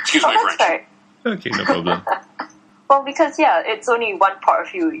a... Excuse my French. Right. Okay, no problem. Well, because, yeah, it's only one part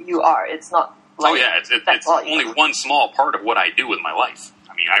of who you are. It's not like... Oh, yeah, it's only one small part of what I do with my life.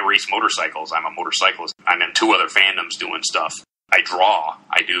 I mean, I race motorcycles. I'm a motorcyclist. I'm in 2 other fandoms doing stuff. I draw.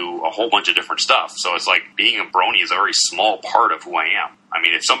 I do a whole bunch of different stuff. So it's like being a brony is a very small part of who I am. I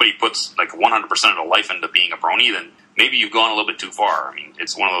mean, if somebody puts like 100% of their life into being a brony, then maybe you've gone a little bit too far. I mean,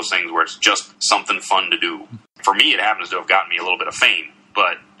 it's one of those things where it's just something fun to do. For me, it happens to have gotten me a little bit of fame,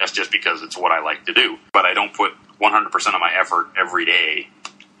 but that's just because it's what I like to do. But I don't put 100% of my effort every day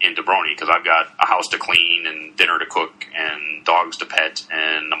into brony because I've got a house to clean and dinner to cook and dogs to pet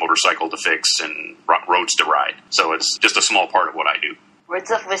and a motorcycle to fix and roads to ride. So it's just a small part of what I do. Words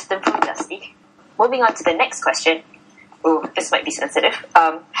of wisdom from Dusty. Moving on to the next question. Oh, this might be sensitive.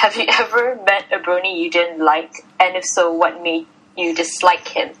 Have you ever met a brony you didn't like? And if so, what made you dislike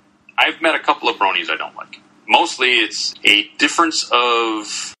him? I've met a couple of bronies I don't like. Mostly it's a difference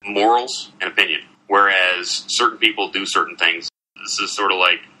of morals and opinion. Whereas certain people do certain things. This is sort of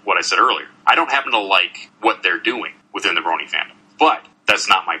like what I said earlier. I don't happen to like what they're doing within the brony fandom. But that's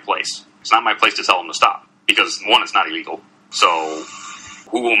not my place. It's not my place to tell them to stop. Because, 1, it's not illegal. So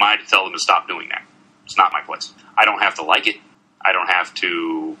who am I to tell them to stop doing that? It's not my place. I don't have to like it. I don't have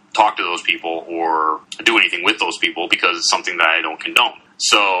to talk to those people or do anything with those people because it's something that I don't condone.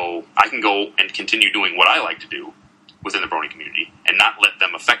 So I can go and continue doing what I like to do within the Brony community and not let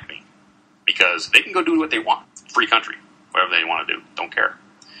them affect me because they can go do what they want. Free country. Whatever they want to do. Don't care.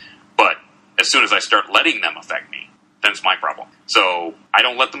 But as soon as I start letting them affect me, then it's my problem. So I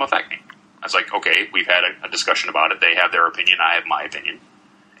don't let them affect me. I was like, okay, we've had a discussion about it. They have their opinion. I have my opinion.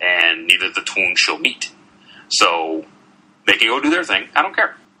 And neither the twain shall meet. So they can go do their thing. I don't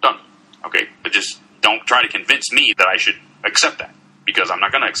care. Done. Okay? But just don't try to convince me that I should accept that. Because I'm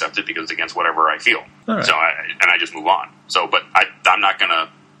not going to accept it because it's against whatever I feel. Right. So I just move on. So, but I'm not going to,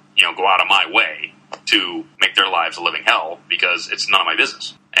 go out of my way to make their lives a living hell because it's none of my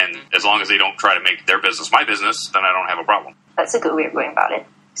business. And as long as they don't try to make their business my business, then I don't have a problem. That's a good way of going about it.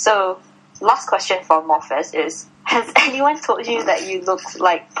 So, last question for Morpheus is, has anyone told you that you look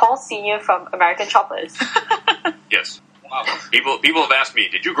like Paul Sr. from American Choppers? Yes. Wow. People have asked me,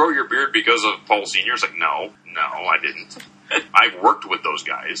 did you grow your beard because of Paul Sr.? It's like, no, I didn't. I've worked with those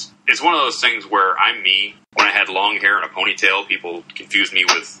guys. It's one of those things where I'm me. When I had long hair and a ponytail, people confused me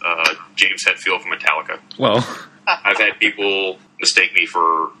with James Hetfield from Metallica. Well, I've had people mistake me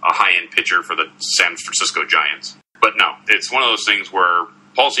for a high-end pitcher for the San Francisco Giants. But no, it's one of those things where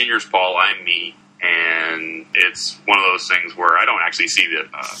Paul Sr.'s Paul, I'm me, and it's one of those things where I don't actually see the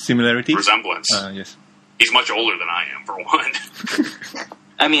similarity resemblance. Yes. He's much older than I am, for one.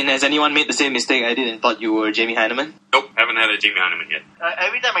 I mean, has anyone made the same mistake I did and thought you were Jamie Heineman? Nope, haven't had a Jamie Heineman yet.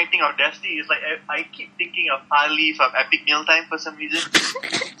 Every time I think of Dusty, it's like I keep thinking of Ali from Epic Mealtime for some reason.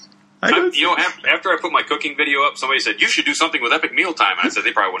 After I put my cooking video up, somebody said, you should do something with Epic Mealtime. And I said,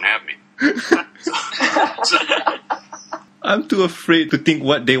 they probably wouldn't have me. I'm too afraid to think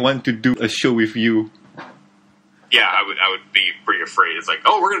what they want to do a show with you. Yeah, I would be pretty afraid. It's like,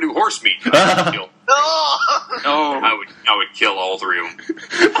 oh, we're going to do horse meat. No! I would kill all three of them.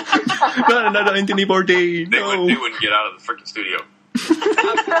 Not another Anthony Bourdain. They No. wouldn't get out of the freaking studio.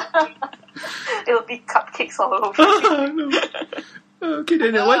 It'll be cupcakes all over. No. Okay,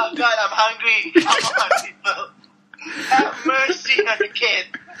 then Oh, what? God, I'm hungry. Come on, people. Have mercy on the kid.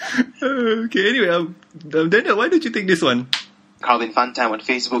 Okay, anyway, Daniel, why don't you take this one? Carlin Funtime on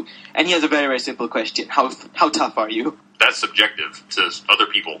Facebook, and he has a very, very simple question. How tough are you? That's subjective to other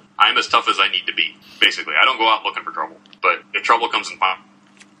people. I'm as tough as I need to be, basically. I don't go out looking for trouble. But if trouble comes in,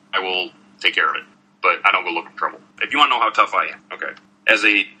 I will take care of it. But I don't go looking for trouble. If you want to know how tough I am, okay.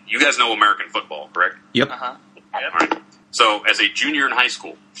 You guys know American football, correct? Yep. Uh-huh. All right. So, as a junior in high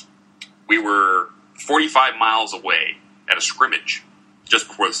school, we were 45 miles away at a scrimmage just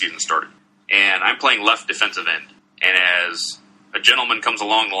before the season started. And I'm playing left defensive end. And as a gentleman comes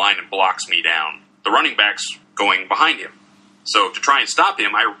along the line and blocks me down, the running back's going behind him. So to try and stop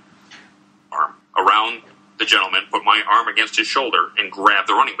him, I arm around the gentleman, put my arm against his shoulder, and grab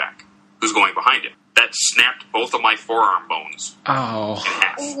the running back who's going behind him. That snapped both of my forearm bones in Ow.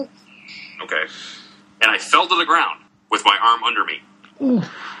 half. Okay. And I fell to the ground with my arm under me. Ooh.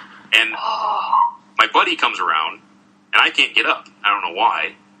 And my buddy comes around, and I can't get up. I don't know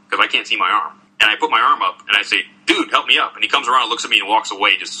why, because I can't see my arm. And I put my arm up, and I say, dude, help me up. And he comes around and looks at me and walks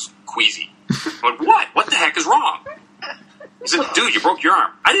away just queasy. I'm like, what? What the heck is wrong? He said, dude, you broke your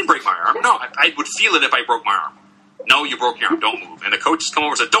arm. I didn't break my arm. No, I would feel it if I broke my arm. No, you broke your arm. Don't move. And the coaches come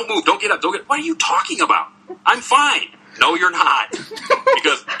over and said, don't move. Don't get up. What are you talking about? I'm fine. No, you're not.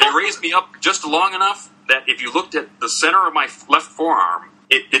 Because they raised me up just long enough that if you looked at the center of my left forearm,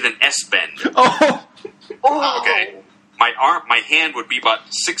 it did an S bend. Oh. Okay. My hand would be about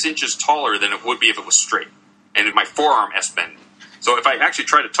 6 inches taller than it would be if it was straight. And my forearm S-bend. So if I actually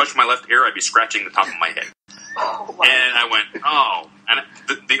tried to touch my left ear, I'd be scratching the top of my head. Oh, wow. And I went, oh. And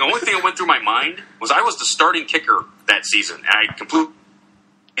the only thing that went through my mind was I was the starting kicker that season. And I completely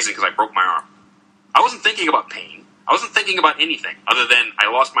because I broke my arm. I wasn't thinking about pain. I wasn't thinking about anything other than I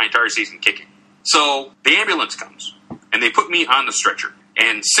lost my entire season kicking. So the ambulance comes, and they put me on the stretcher.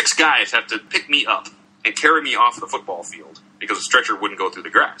 And 6 guys have to pick me up and carry me off the football field because the stretcher wouldn't go through the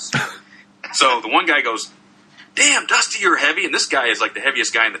grass. So the one guy goes, damn, Dusty, you're heavy. And this guy is like the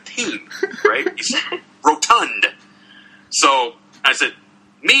heaviest guy in the team, right? He's rotund. So I said,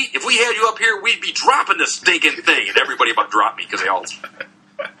 me, if we had you up here, we'd be dropping this stinking thing. And everybody about dropped me because they all...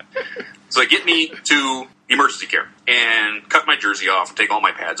 So they get me to emergency care and cut my jersey off and take all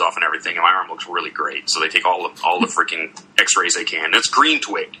my pads off and everything, and my arm looks really great. So they take all the freaking x-rays they can. And it's green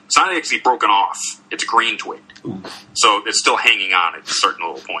twigged. It's not actually broken off. It's green twigged. Ooh. So it's still hanging on at certain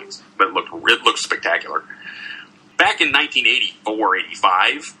little points. But it looked spectacular. Back in 1984,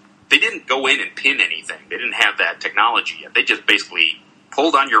 85, they didn't go in and pin anything. They didn't have that technology yet. They just basically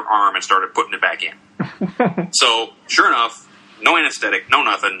pulled on your arm and started putting it back in. So, sure enough, no anesthetic, no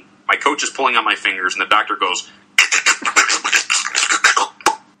nothing. My coach is pulling on my fingers, and the doctor goes,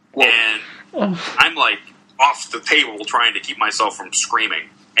 and I'm like off the table trying to keep myself from screaming.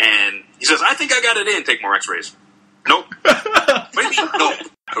 And he says, I think I got it in. Take more x-rays. Nope. What do you mean? Nope.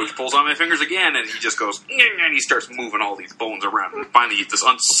 Coach pulls on my fingers again, and he just goes, and he starts moving all these bones around. And finally, this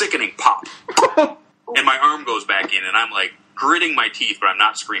unsickening pop. And my arm goes back in, and I'm like gritting my teeth, but I'm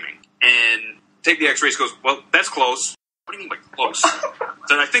not screaming. And take the x-rays, goes, well, that's close. What do you mean by close?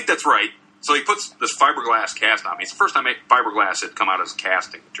 Said, I think that's right. So he puts this fiberglass cast on me. It's the first time fiberglass had come out as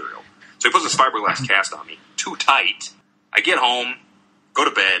casting material. So he puts this fiberglass cast on me. Too tight. I get home, go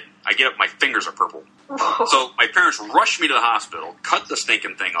to bed. I get up, my fingers are purple. So my parents rush me to the hospital, cut the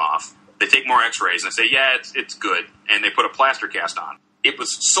stinking thing off. They take more x-rays, and they say, yeah, it's good. And they put a plaster cast on. It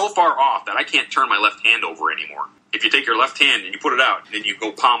was so far off that I can't turn my left hand over anymore. If you take your left hand and you put it out, and then you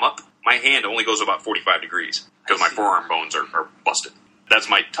go palm up, my hand only goes about 45 degrees because my forearm bones are busted. That's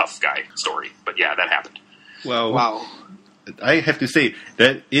my tough guy story. But yeah, that happened. Wow. I have to say,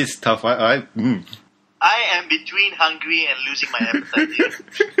 that is tough. I am between hungry and losing my appetite here.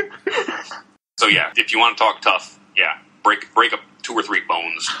 So yeah, if you want to talk tough, yeah, break up 2 or 3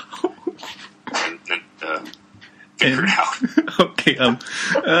 bones and figure it out. Okay,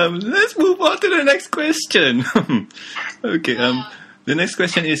 let's move on to the next question. Okay, the next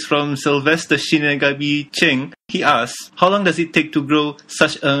question is from Sylvester Shinagabi Cheng. He asks, how long does it take to grow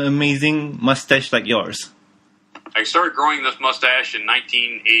such an amazing mustache like yours? I started growing this mustache in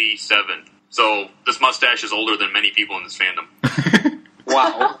 1987. So this mustache is older than many people in this fandom.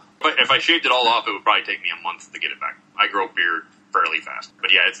 Wow. But if I shaved it all off, it would probably take me a month to get it back. I grow beard fairly fast.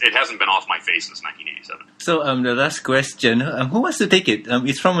 But yeah, it hasn't been off my face since 1987. So the last question, who wants to take it?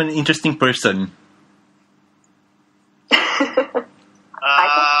 It's from an interesting person.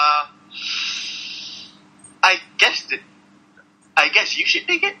 I guess you should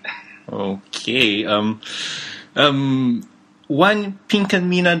take it. Okay. One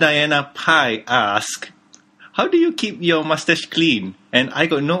Pinkamina Diana Pie asks, how do you keep your mustache clean? And I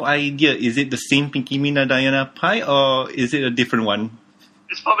got no idea. Is it the same Pinkamina Diana Pie or is it a different one?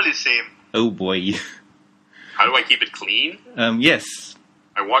 It's probably the same. Oh boy. How do I keep it clean? Yes.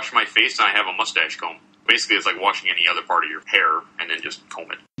 I wash my face and I have a mustache comb. Basically, it's like washing any other part of your hair and then just comb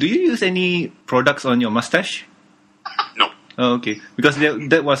it. Do you use any products on your mustache? No. Oh, okay. Because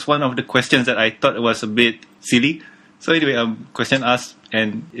that was one of the questions that I thought was a bit silly. So anyway, question asked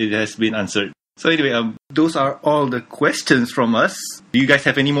and it has been answered. So anyway, those are all the questions from us. Do you guys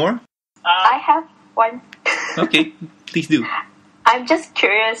have any more? I have one. Okay, please do. I'm just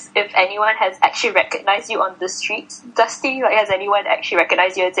curious if anyone has actually recognized you on the streets. Dusty, has anyone actually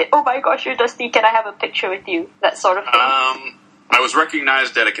recognized you and said, oh my gosh, you're Dusty, can I have a picture with you? That sort of thing. I was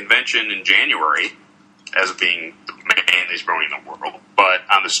recognized at a convention in January as being the manliest brony in the world. But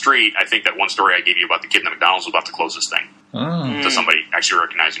on the street, I think that one story I gave you about the kid in the McDonald's was about the closest thing to somebody actually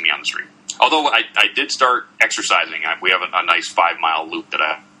recognizing me on the street. Although I did start exercising. We have a nice 5-mile loop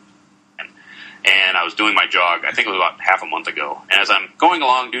that and I was doing my jog, I think it was about half a month ago. And as I'm going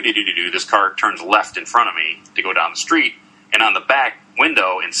along, this car turns left in front of me to go down the street. And on the back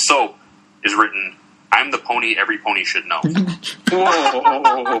window in soap is written, I'm the pony every pony should know.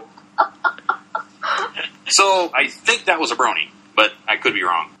 Whoa. So I think that was a brony, but I could be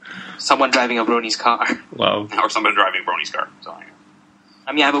wrong. Someone driving a brony's car. Wow. Or someone driving Brony's car. So,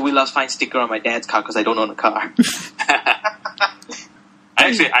 I mean, I have a We Loves Fine sticker on my dad's car because I don't own a car.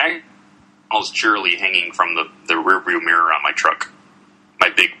 I was Cheerilee hanging from the rearview mirror on my truck. My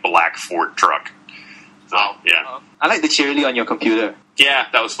big black Ford truck. So, yeah. I like the Cheerilee on your computer. Yeah,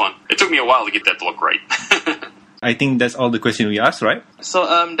 that was fun. It took me a while to get that to look right. I think that's all the questions we asked, right?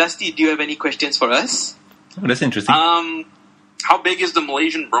 So, Dusty, do you have any questions for us? Oh, that's interesting. How big is the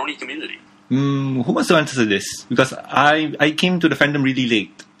Malaysian brony community? Who wants to answer this? Because I came to the fandom really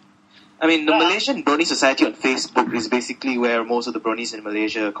late. I mean, the Malaysian Brony Society on Facebook is basically where most of the bronies in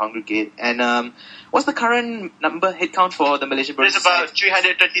Malaysia congregate. And what's the current head count for the Malaysian Brony Society? It's about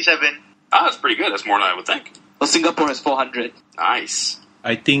 337. Ah, that's pretty good. That's more than I would think. Well, Singapore has 400. Nice.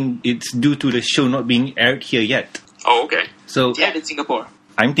 I think it's due to the show not being aired here yet. Oh, okay. So Yeah, in Singapore.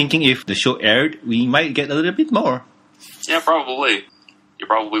 I'm thinking if the show aired, we might get a little bit more. Yeah, probably. You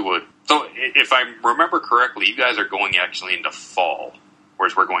probably would. So, if I remember correctly, you guys are going actually into fall,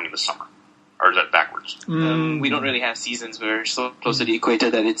 whereas we're going into summer. Or is that backwards? We don't really have seasons. We're so close to the equator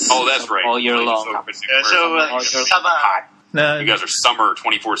that it's that's right. all year long. Summer. Hot. Nah, You guys are summer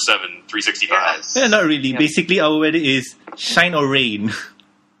 24/7, 365. Yes. yeah, not really. Yeah. Basically, our weather is shine or rain.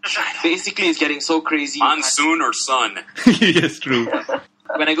 Basically, it's getting so crazy. Monsoon or sun? Yes, true.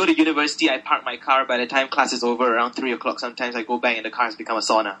 When I go to university, I park my car. By the time class is over, around 3 o'clock, sometimes I go back and the car has become a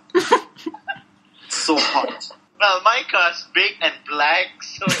sauna. It's so hot. Well, my car's big and black,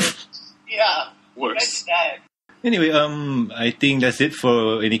 so yeah. Worse. Anyway, I think that's it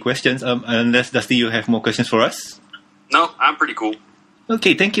for any questions. Unless, Dusty, you have more questions for us? No, I'm pretty cool.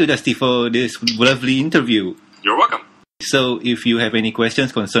 Okay, thank you, Dusty, for this lovely interview. You're welcome. So, if you have any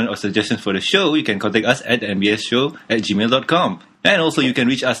questions, concerns, or suggestions for the show, you can contact us at mbsshow@gmail.com. And also, you can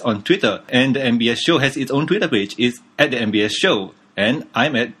reach us on Twitter. And the MBS Show has its own Twitter page. It's at the MBS Show. And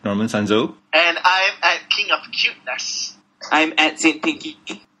I'm at Norman Sanzo. And I'm at King of Cuteness. I'm at Saint Pinky.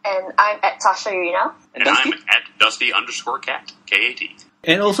 And I'm at Tasha Irina. And Dusty? I'm at Dusty_Cat, K-A-T.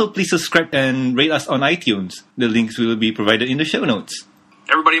 And also, please subscribe and rate us on iTunes. The links will be provided in the show notes.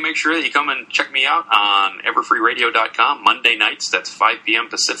 Everybody make sure that you come and check me out on everfreeradio.com Monday nights. That's 5 p.m.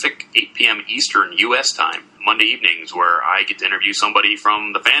 Pacific, 8 p.m. Eastern U.S. time. Monday evenings where I get to interview somebody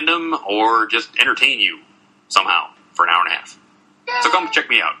from the fandom or just entertain you somehow for an hour and a half. So come check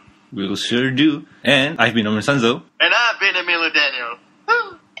me out. We'll sure do. And I've been Norman Sanzo. And I've been Emilio Daniel.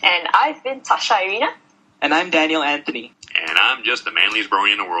 Woo! And I've been Tasha Irina. And I'm Daniel Anthony. And I'm just the manliest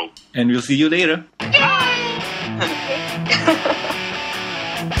brony in the world. And we'll see you later.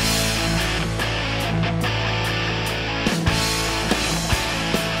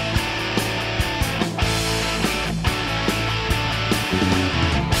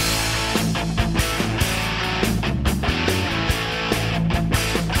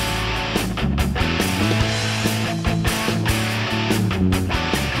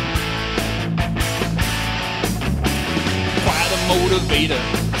 Motivator,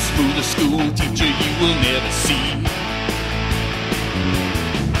 smoother school teacher you will never see.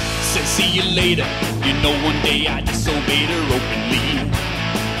 Said see you later, you know one day I disobeyed her openly.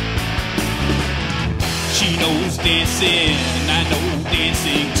 She knows dancing, I know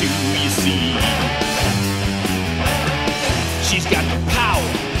dancing too, you see. She's got the power,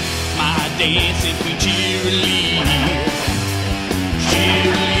 my dancing queen Cheerilee.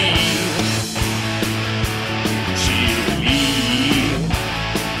 Cheerilee.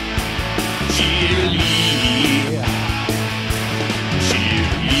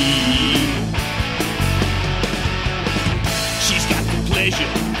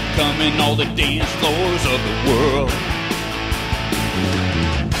 Coming all the dance floors of the world.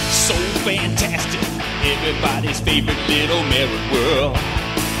 So fantastic, everybody's favorite little merry world.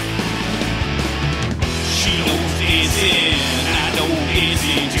 She knows dancing, I know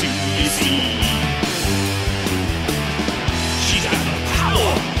dancing too, you see. She's got the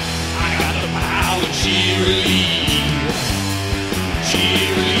power, I got the power, Cheerilee.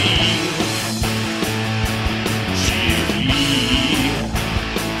 Cheerilee.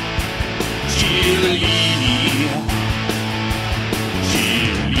 Cheerilee, Cheerilee, yeah.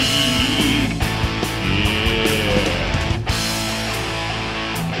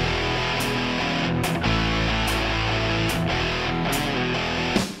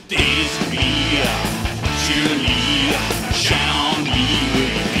 Dance with me, Cheerilee, shine on me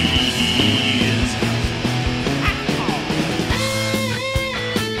with your bees.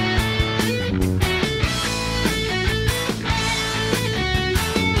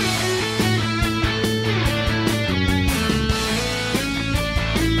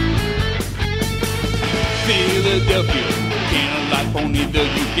 Philadelphia, candlelight pony, though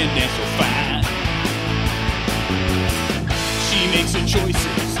you can dance so fine. She makes her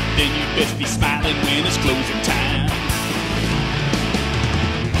choices, then you best be smiling when it's closing time.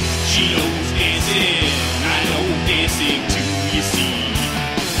 She knows dancing, I know dancing too, you see.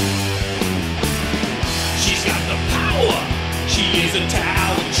 She's got the power, she is a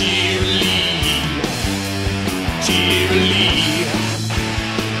tower, Cheerilee. Cheerilee.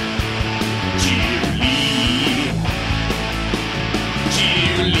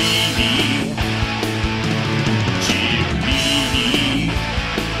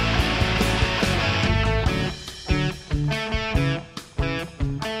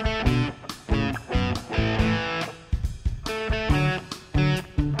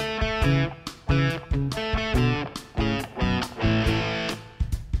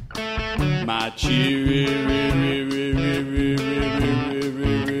 My Cheerilee,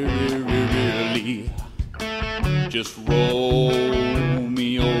 just roll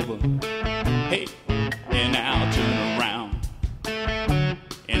me over, hey, and I'll turn around,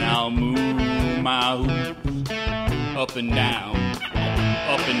 and I'll move my hoops up and down,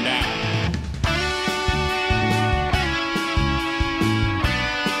 up and down.